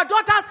naming our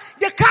daughters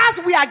the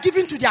cars we are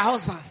giving to their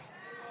husbands.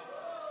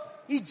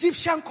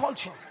 Egyptian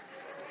culture.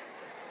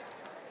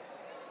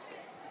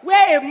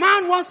 Where a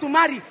man wants to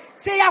marry,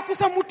 say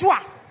yakusa mutua.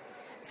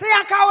 Say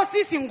akawa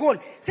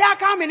singol. Say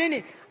akawa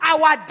menene.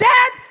 Our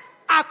dead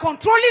are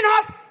controlling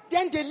us,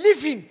 then they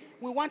live in.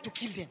 We want to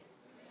kill them.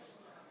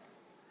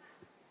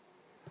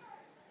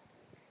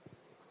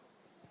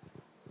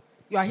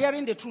 You are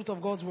hearing the truth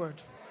of God's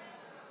word.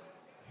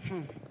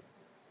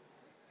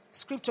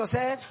 Scripture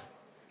said,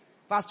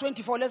 verse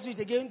 24, let's read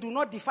it again. Do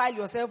not defile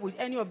yourself with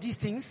any of these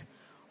things,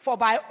 for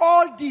by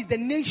all these the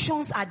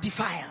nations are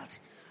defiled,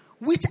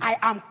 which I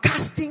am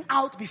casting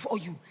out before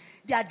you.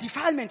 Their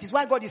defilement is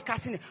why God is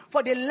casting it.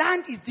 For the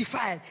land is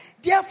defiled.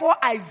 Therefore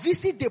I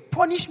visit the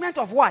punishment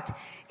of what?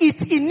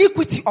 Its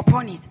iniquity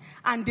upon it.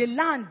 And the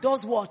land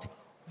does what?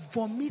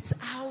 Vomits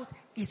out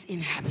its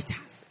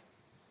inhabitants.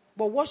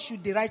 But what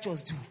should the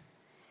righteous do?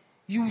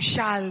 You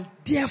shall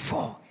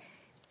therefore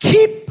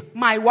keep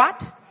my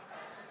what?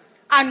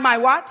 And my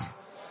what?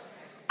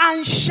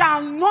 And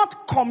shall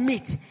not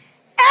commit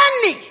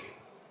any.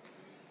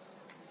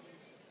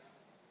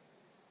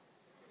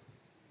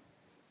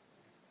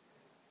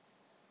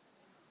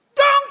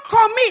 Don't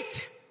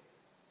commit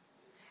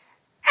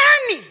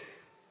any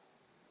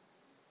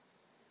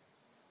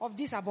of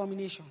these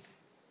abominations.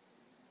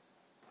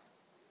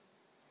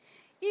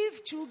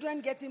 If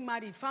children getting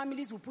married,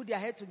 families will put their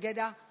head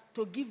together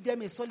to give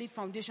them a solid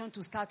foundation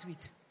to start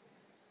with.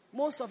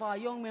 Most of our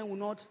young men will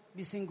not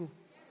be single.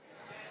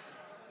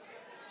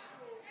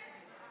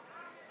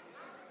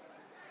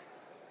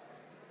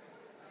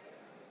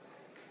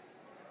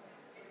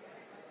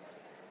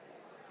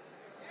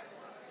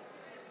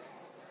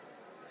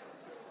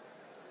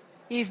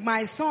 If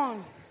my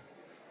son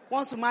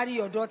wants to marry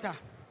your daughter,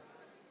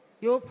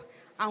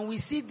 and we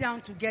sit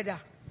down together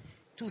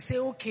to say,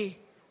 okay,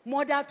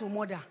 mother to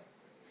mother,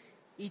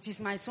 it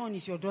is my son,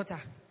 it's your daughter.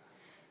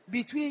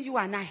 Between you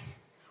and I,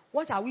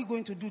 what are we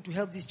going to do to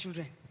help these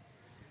children?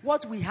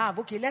 What we have,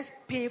 okay, let's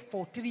pay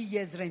for 3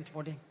 years rent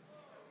for them.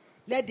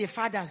 Let the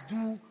fathers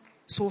do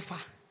sofa.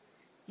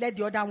 Let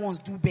the other ones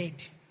do bed.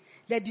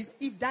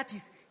 If that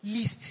is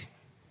list,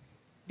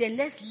 then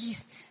let's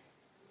list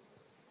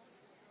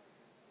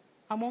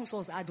amongst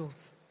us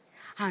adults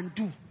and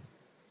do.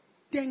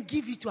 Then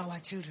give it to our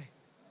children.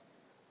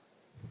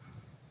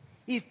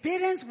 If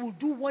parents will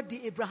do what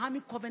the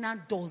Abrahamic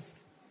covenant does,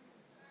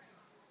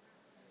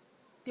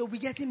 they will be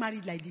getting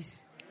married like this.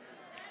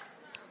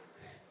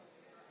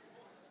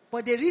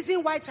 But the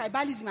reason why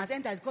tribalism has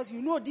entered is because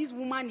you know this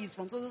woman is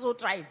from so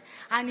tribe.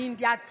 And in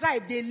their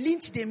tribe, they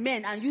lynch the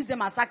men and use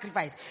them as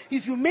sacrifice.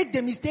 If you make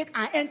the mistake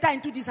and enter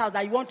into this house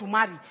that you want to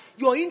marry,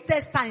 your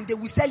intestine, they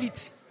will sell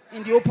it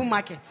in the open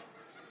market.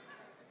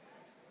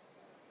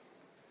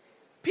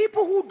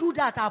 People who do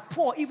that are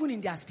poor even in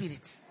their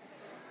spirits.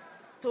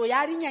 To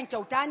yarinyan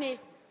kyauta ne,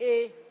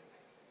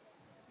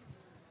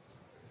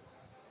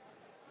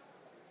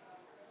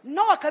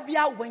 nawa ka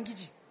biya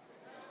ubangiji?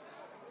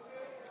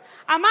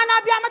 Amma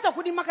na biya mata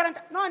kudin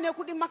makaranta. Nawa ne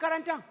kudin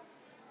makaranta?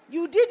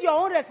 You did your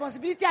own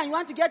responsibility and you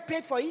want to get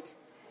paid for it?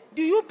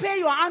 Do you pay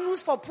your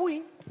annuals for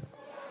pooing?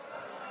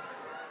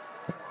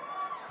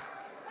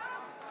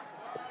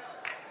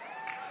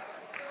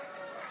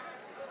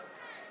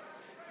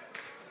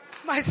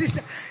 My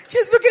sister,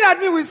 she's looking at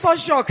me with such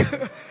shock. Do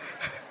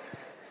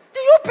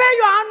you pay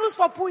your annuals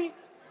for pooing?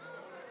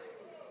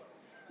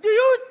 Do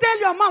you tell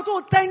your mouth,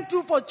 oh, thank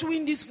you for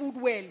chewing this food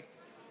well,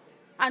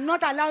 and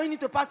not allowing it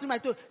to pass through my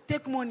throat?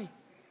 Take money.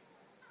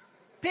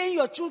 Paying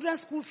your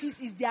children's school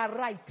fees is their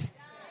right.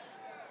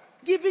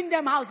 Giving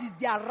them house is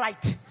their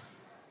right.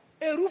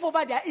 A roof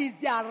over there is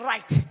their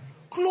right.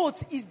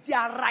 Clothes is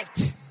their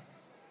right.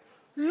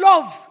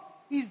 Love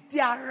is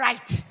their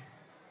right.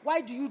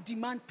 Why do you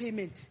demand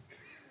payment?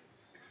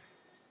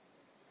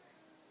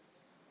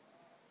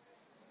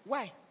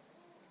 Why?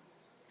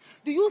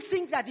 Do you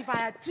think that if I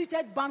had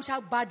treated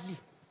Bamsha badly,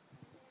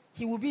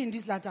 he would be in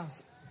this latter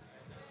house?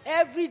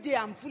 Every day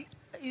I'm full.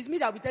 It's me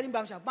that will be telling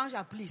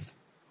Bamsha, please,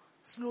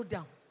 slow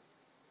down.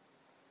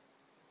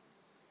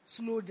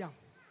 Slow down.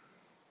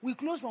 We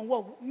close from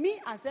work. Me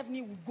and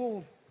Stephanie would go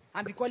home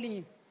and be calling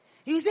him.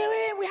 He will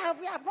say, we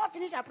have not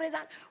finished our praise.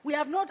 We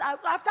have not,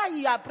 after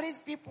he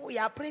appraised people, he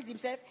appraised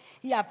himself,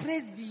 he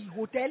appraised the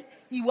hotel,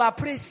 he will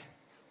appraise.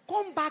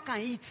 Come back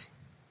and eat.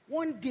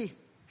 One day,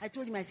 I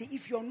told him, I said,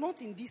 if you're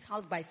not in this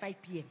house by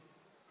 5 p.m.,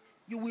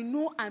 you will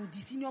know I'm the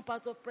senior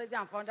pastor,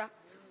 president and founder,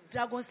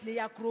 Dragon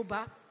Slayer,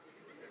 Crowbar.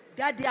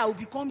 That day I will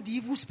become the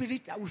evil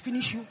spirit that will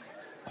finish you.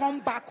 Come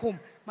back home.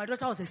 My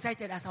daughter was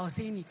excited as I was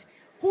saying it.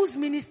 Whose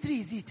ministry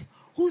is it?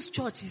 Whose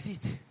church is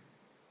it?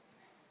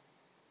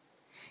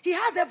 He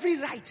has every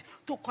right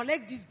to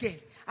collect this girl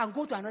and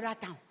go to another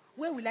town.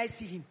 Where will I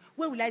see him?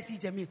 Where will I see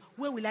Jamil?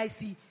 Where will I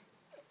see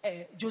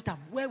Jotam?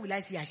 Where will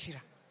I see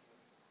Ashira?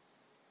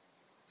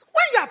 So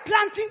when you are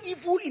planting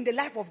evil in the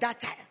life of that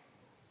child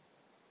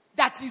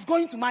that is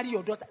going to marry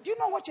your daughter, do you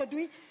know what you're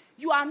doing?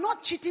 You are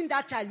not cheating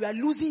that child. You are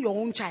losing your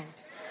own child.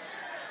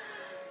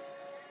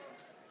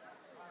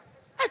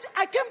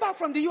 I came back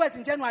from the US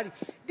in January.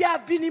 They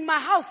have been in my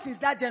house since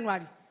that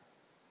January.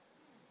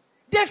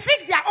 They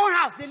fixed their own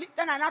house. Then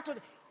I now told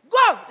them,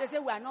 go. They say,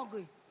 we are not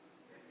going.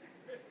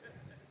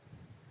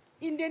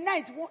 In the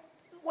night,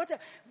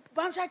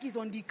 Bamshak is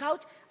on the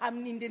couch.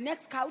 I'm in the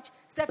next couch.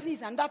 Stephanie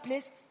is on that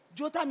place.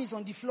 Jotam is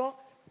on the floor.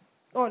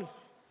 All.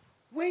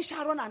 When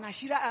Sharon and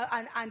Ashira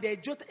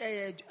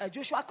and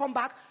Joshua come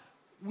back,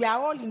 we are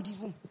all in the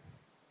room.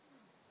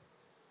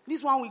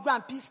 This one will go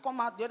and peace,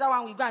 come out. The other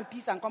one will go and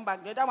peace and come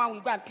back. The other one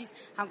will go and peace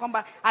and come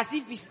back. As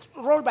if it's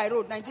roll by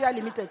road, Nigeria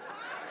Limited.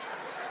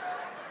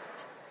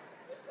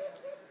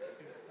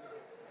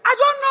 I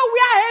don't know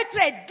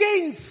where hatred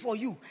gains for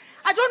you.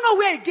 I don't know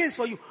where it gains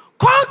for you.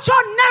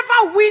 Culture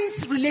never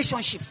wins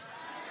relationships.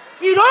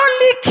 It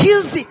only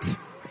kills it.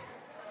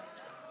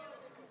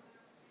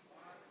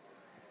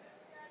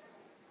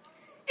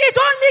 It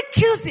only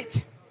kills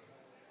it.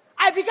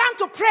 I began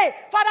to pray,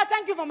 Father,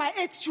 thank you for my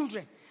 8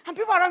 children. And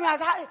people around me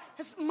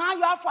asked, Ma,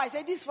 you have 4. I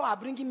said, these 4 are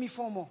bringing me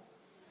 4 more.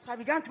 So I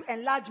began to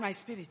enlarge my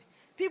spirit.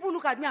 People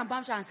look at me and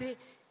Bamsha and say,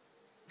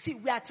 see,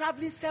 we are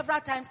traveling several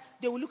times.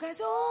 They will look and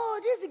say, oh,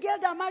 this is the girl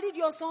that married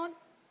your son.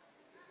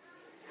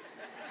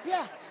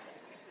 Yeah.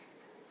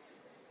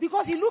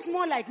 Because he looks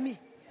more like me.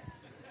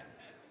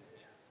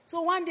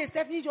 So one day,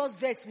 Stephanie just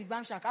vexed with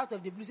Bamshak out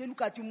of the blue. Say,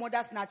 look at you,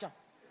 mother snatcher.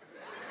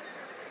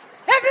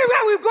 Everywhere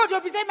we go,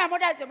 they'll be saying, my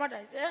mother is your mother.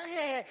 I say,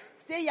 hey,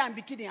 stay here and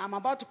be kidding. I'm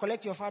about to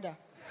collect your father.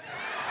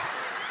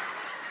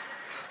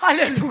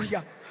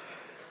 Hallelujah.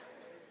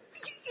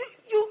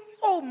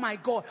 Oh my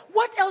God.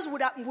 What else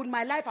would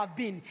my life have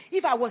been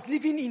if I was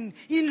living in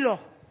in-law?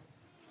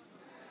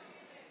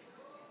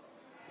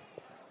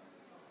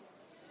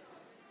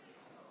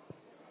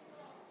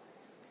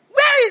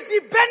 Where is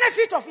the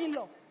benefit of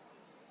in-law?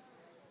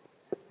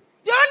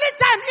 The only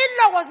time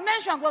in-law was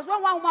mentioned was when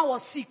one woman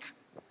was sick.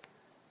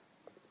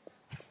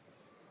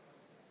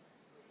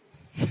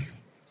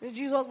 So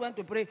Jesus went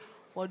to pray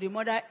for the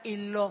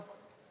mother-in-law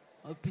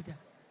of Peter.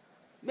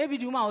 Maybe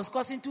the woman was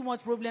causing too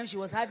much problem. She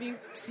was having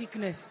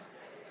sickness.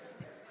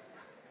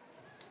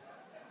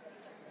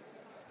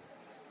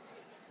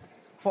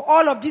 For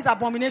all of these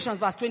abominations,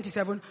 verse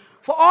 27,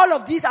 for all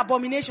of these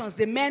abominations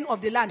the men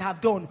of the land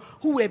have done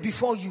who were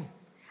before you,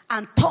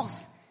 and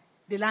thus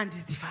the land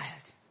is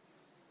defiled.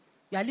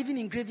 You are living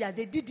in graveyards.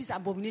 They did this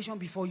abomination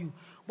before you.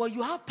 But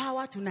you have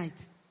power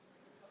tonight.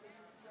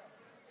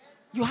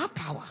 You have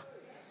power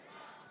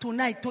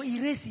tonight to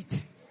erase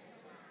it.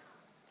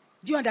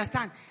 Do you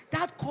understand?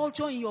 That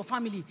culture in your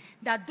family,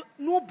 that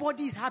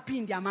nobody is happy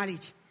in their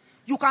marriage.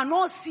 You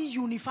cannot see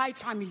unified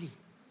family.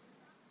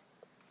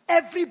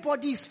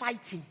 Everybody is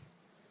fighting.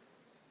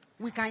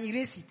 We can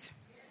erase it.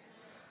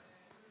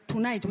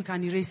 Tonight we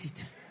can erase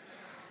it.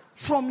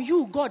 From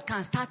you, God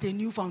can start a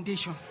new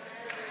foundation.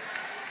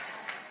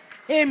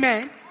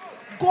 Amen.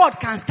 God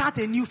can start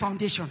a new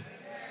foundation.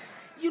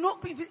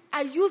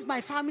 I use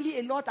my family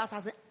a lot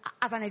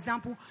as an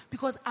example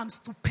because I'm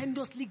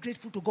stupendously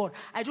grateful to God.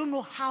 I don't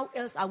know how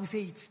else I will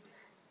say it.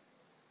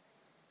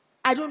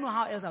 I don't know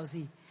how else I will say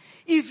it.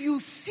 If you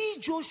see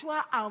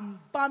Joshua and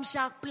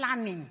Bamsha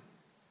planning,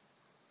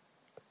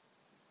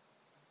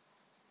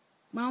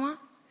 Mama,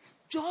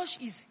 Josh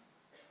is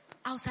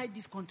outside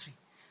this country.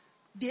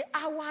 The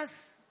hours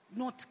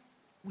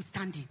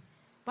notwithstanding.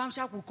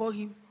 Bamsha will call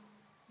him.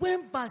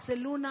 When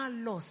Barcelona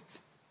lost,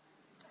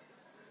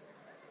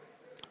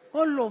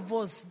 all of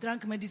us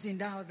drank medicine in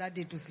that house that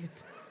day to sleep.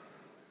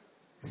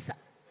 So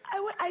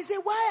I say,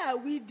 why are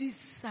we this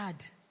sad?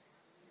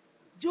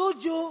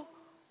 Jojo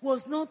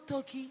was not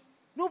talking.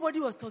 Nobody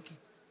was talking.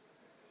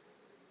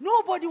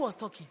 Nobody was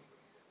talking.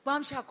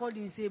 Bamsha called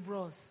him and said,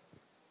 bros,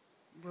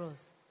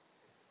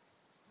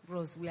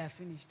 we are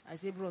finished. I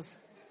say, bros,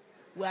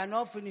 we are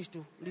not finished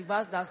too.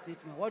 Reverse that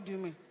statement. What do you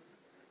mean?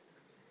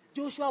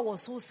 Joshua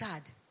was so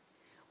sad.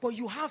 But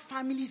you have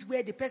families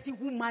where the person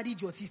who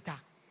married your sister,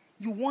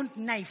 you want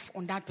knife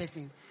on that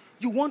person.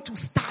 You want to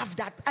starve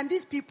that. And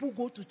these people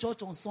go to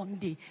church on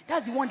Sunday.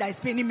 That's the one that is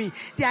paining me.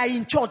 They are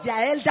in church. They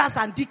are elders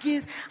and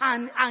deacons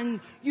and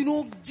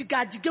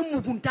Jiga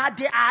Mugunta.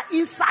 They are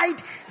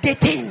inside the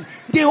thing.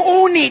 They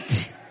own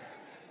it.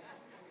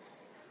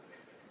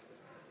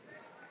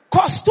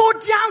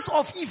 Custodians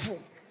of evil.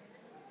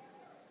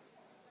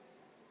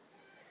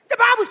 The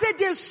Bible said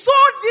they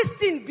sold this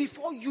thing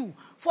before you.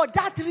 For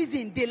that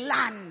reason, the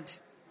land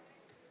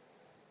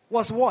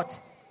was what?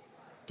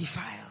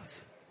 Defiled.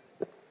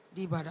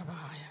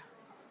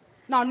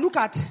 Now look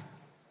at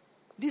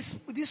this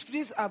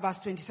verse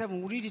 27.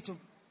 We'll read it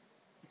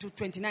to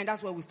 29.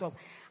 That's where we stop.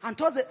 And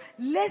told them,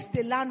 lest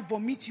the land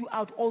vomit you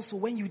out also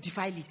when you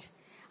defile it,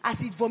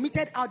 as it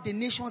vomited out the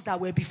nations that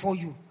were before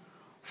you.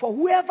 For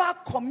whoever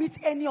commits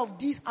any of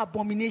these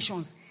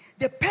abominations,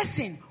 the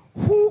person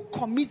who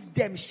commits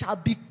them shall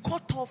be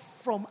cut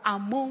off from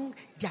among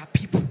their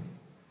people.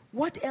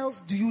 What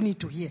else do you need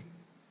to hear?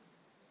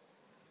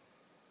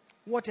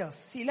 What else?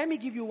 See, let me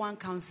give you one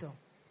counsel.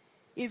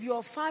 If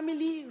your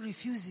family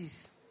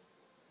refuses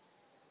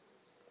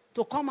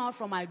to come out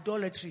from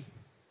idolatry,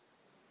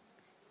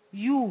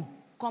 you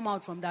come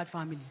out from that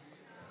family.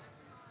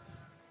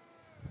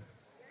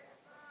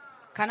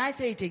 Can I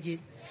say it again?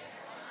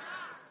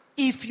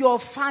 If your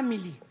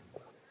family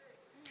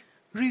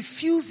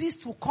refuses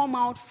to come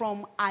out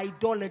from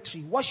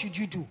idolatry, what should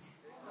you do?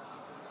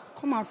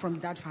 Come out from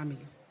that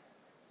family.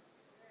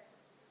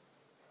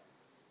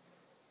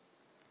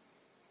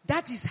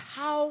 That is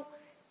how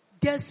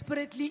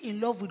desperately in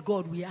love with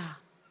God we are.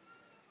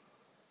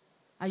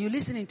 Are you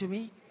listening to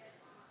me?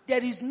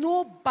 There is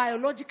no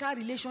biological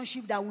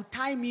relationship that will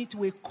tie me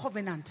to a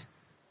covenant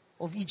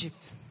of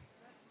Egypt.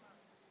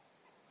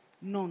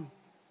 None.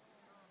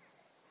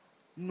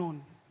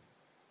 None.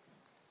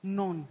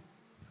 None.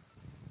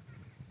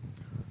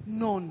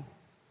 None.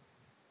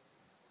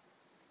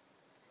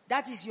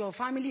 That is your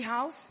family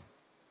house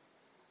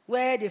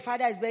where the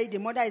father is buried, the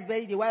mother is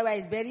buried, the wife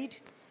is buried.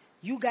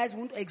 You guys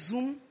won't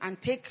exhume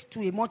and take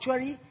to a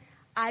mortuary.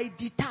 I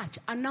detach.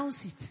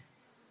 Announce it.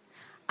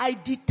 I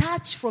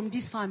detach from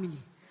this family.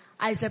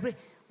 I separate.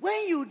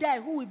 When you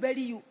die, who will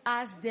bury you?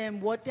 Ask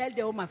them what. Tell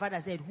them what my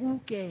father said. Who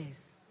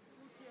cares?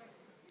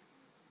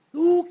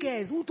 Who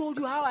cares? Who told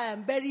you how I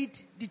am buried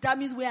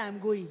determines where I am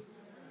going?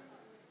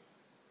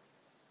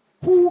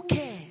 Who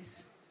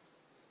cares?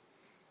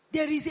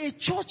 There is a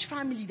church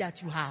family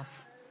that you have.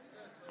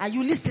 Are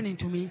you listening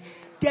to me?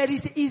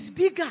 Is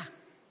bigger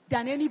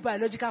than any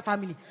biological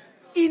family.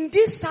 In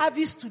this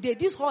service today,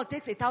 this hall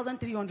takes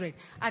 1,300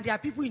 and there are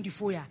people in the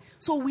foyer.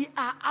 So we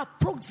are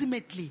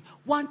approximately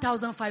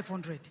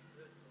 1,500.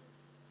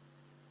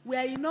 We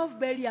are enough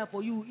burial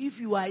for you if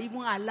you are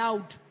even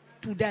allowed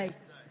to die.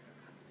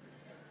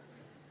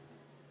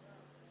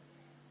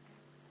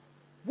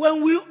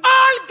 When we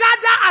all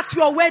gather at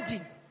your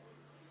wedding,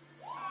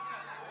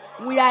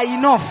 we are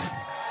enough.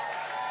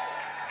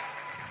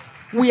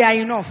 We are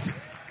enough.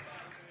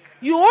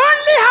 You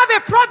only have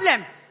a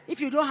problem if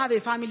you don't have a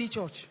family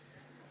church.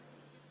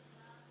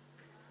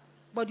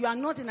 But you are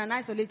not in an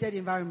isolated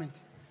environment.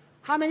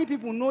 How many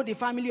people know the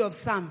family of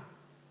Sam?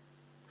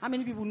 How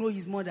many people know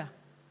his mother?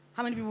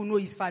 How many people know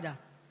his father?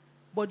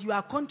 But you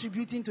are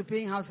contributing to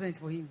paying house rent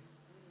for him.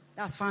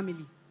 That's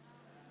family.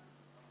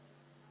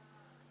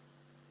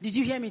 Did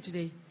you hear me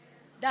today?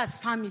 That's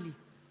family.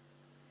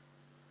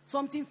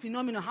 Something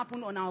phenomenal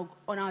happened on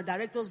our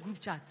directors group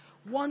chat.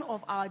 One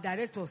of our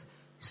directors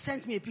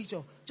sent me a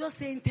picture just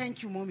saying,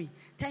 thank you, mommy.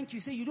 Thank you.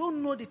 Say, you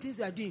don't know the things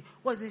you are doing.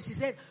 She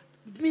said,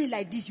 me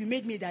like this, you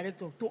made me a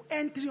director to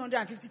earn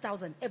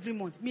 350,000 every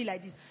month. Me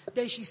like this.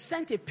 Then she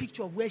sent a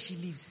picture of where she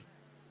lives.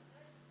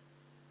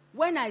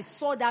 When I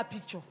saw that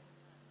picture,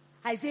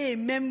 I say a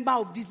member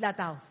of this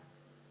latter house.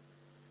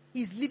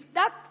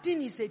 That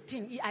thing is a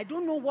thing. I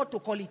don't know what to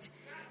call it.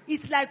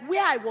 It's like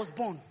where I was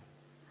born.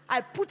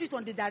 I put it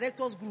on the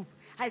directors group.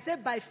 I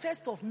said by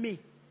 1st of May,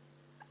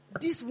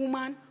 this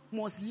woman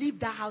must leave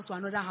that house to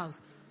another house.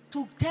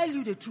 To tell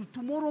you the truth,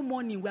 tomorrow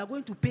morning we are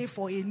going to pay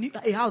for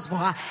a house for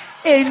her.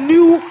 A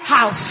new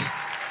house.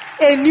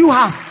 a new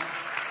house.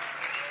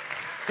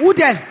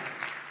 Udel,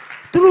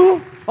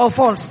 true or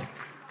false?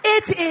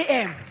 8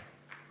 a.m.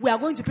 We are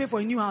going to pay for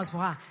a new house for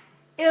her.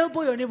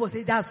 Elbow your neighbor,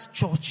 say that's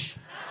church.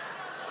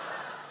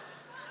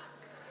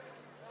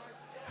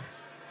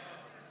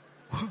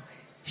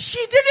 She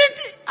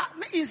didn't.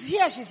 It's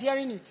here, she's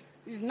hearing it.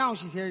 It's now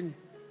she's hearing it.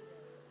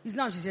 It's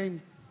now she's hearing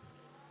it.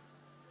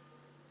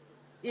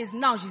 It's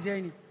now she's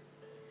hearing it.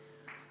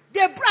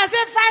 I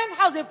said, find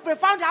house. They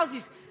found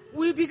houses.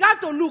 We began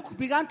to look,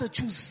 began to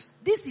choose.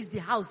 This is the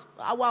house,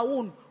 our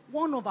own,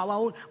 one of our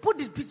own. Put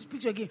the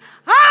picture again.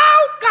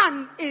 How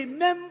can a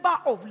member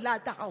of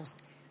Latter House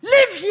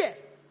live here?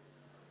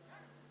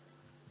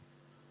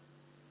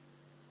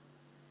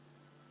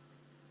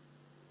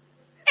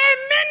 A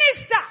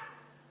minister.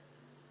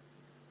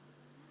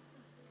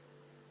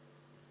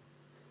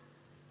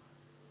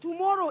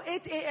 Tomorrow,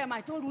 8 a.m.,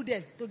 I told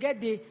Udel to get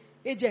the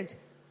agent.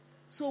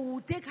 So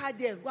we'll take her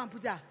there, go and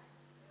put her.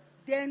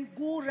 Then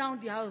go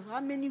around the house.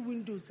 How many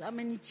windows? How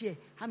many chairs?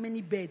 How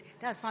many beds?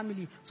 That's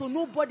family. So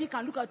nobody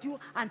can look at you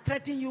and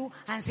threaten you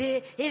and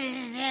say,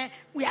 hey,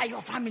 we are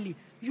your family.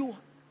 You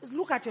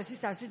look at your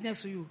sister sitting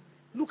next to you.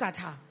 Look at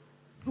her.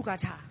 Look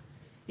at her.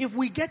 If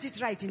we get it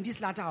right in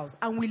this latter house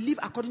and we live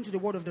according to the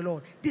word of the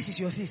Lord, this is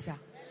your sister.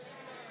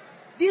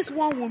 This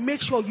one will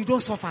make sure you don't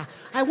suffer.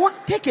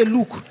 Take a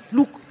look.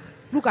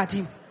 Look at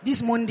him.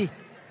 This Monday.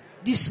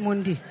 This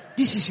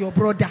is your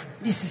brother.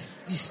 This.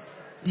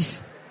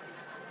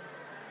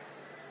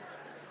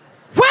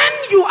 When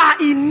you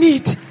are in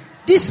need,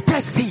 this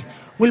person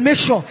will make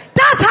sure.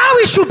 That's how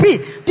it should be.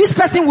 This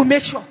person will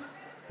make sure.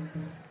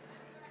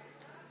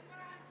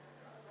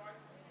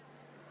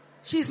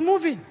 She's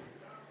moving.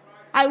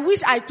 I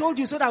wish I told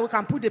you so that we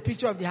can put the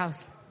picture of the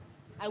house.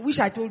 I wish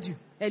I told you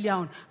earlier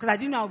on. Because I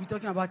didn't know I would be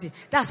talking about it.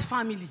 That's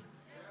family.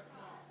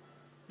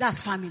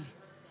 That's family.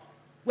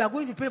 We are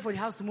going to pray for the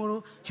house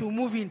tomorrow. She will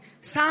move in.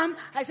 Sam,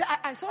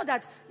 I saw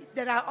that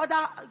there are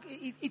other,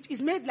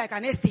 it's made like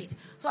an estate.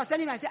 So I was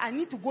telling him, I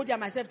need to go there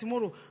myself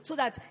tomorrow. So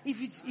that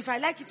if I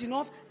like it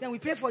enough, then we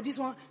pay for this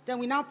one. Then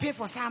we now pay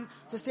for Sam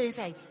to stay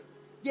inside.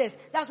 Yes,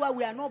 that's why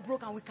we are not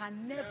broke and we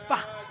can never.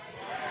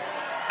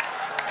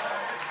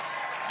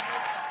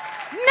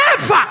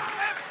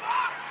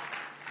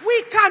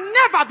 We can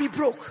never be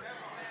broke.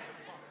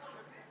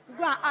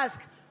 Go and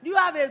ask, do you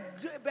have a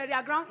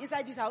burial ground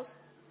inside this house?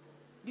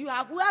 Do you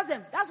have? Who has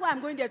them? That's why I'm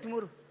going there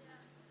tomorrow.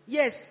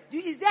 Yes.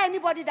 Is there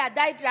anybody that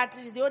died that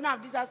is the owner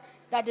of this house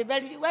that they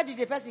buried? Where did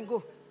the person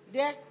go?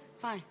 There?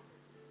 Fine.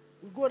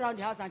 We go around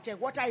the house and check.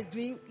 Water is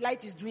doing,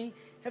 light is doing,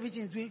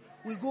 everything is doing.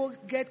 We go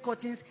get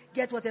curtains,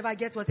 get whatever,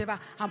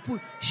 and put.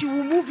 She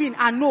will move in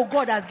and know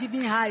God has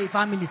given her a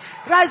family.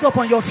 Rise up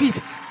on your feet.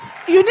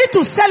 You need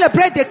to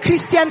celebrate the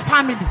Christian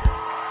family.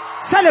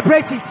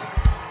 Celebrate it.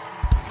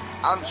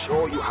 I'm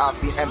sure you have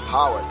been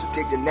empowered to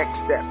take the next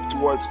step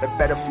towards a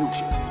better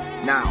future.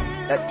 Now,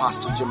 let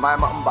Pastor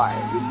Jemimiah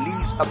Mbaya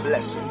release a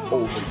blessing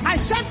over you. I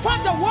send forth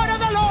the word of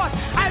the Lord.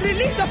 I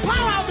release the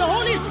power of the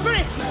Holy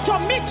Spirit to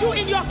meet you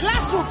in your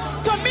classroom,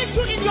 to meet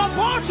you in your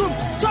boardroom,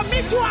 to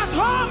meet you at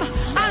home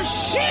and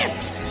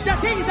shift the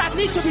things that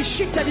need to be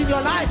shifted in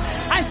your life.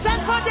 I send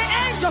forth the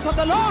angels of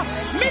the Lord,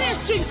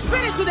 ministering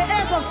spirits to the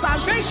heirs of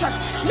salvation.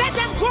 Let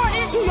them go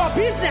into your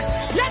business.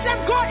 Let them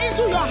go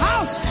into your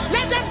house.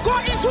 Let them go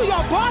into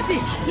your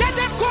body. Let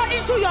them go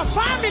into your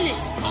family.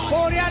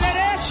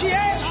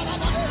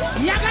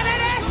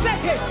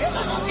 Yaganese,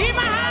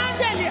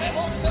 Imahandelia,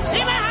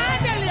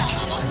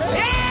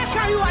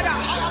 Kayuada,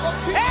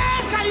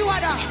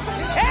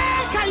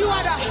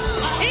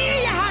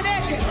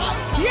 Iyahanete.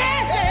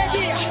 Yes,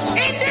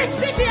 in this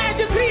city I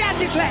decree and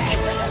declare,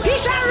 he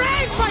shall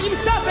raise for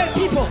himself a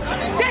people.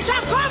 They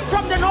shall come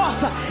from the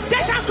north,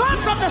 they shall come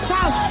from the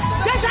south,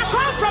 they shall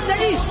come from the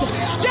east,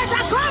 they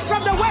shall come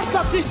from the west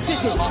of this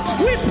city.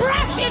 We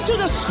press into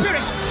the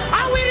spirit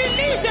and we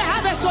release the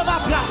harvest of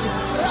our plateau.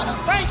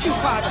 Thank you,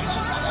 Father.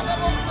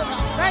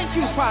 Thank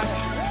you, Father.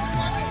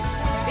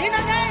 In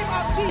the name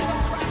of Jesus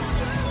Christ.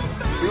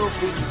 Feel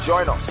free to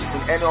join us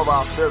in any of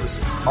our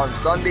services on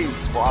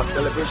Sundays for our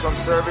celebration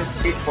service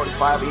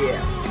 8:45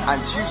 a.m.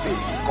 and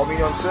Tuesdays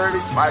communion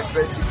service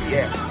 5:30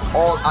 p.m.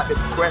 all at the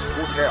Quest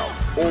Hotel,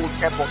 Old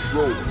Airport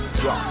Road,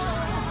 Jos.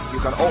 You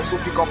can also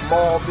pick up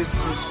more of these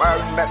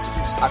inspiring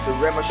messages at the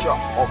Rema shop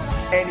of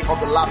any of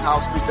the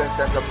Lighthouse Christian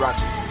Center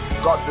branches.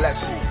 God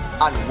bless you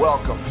and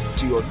welcome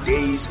to your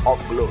days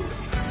of glory.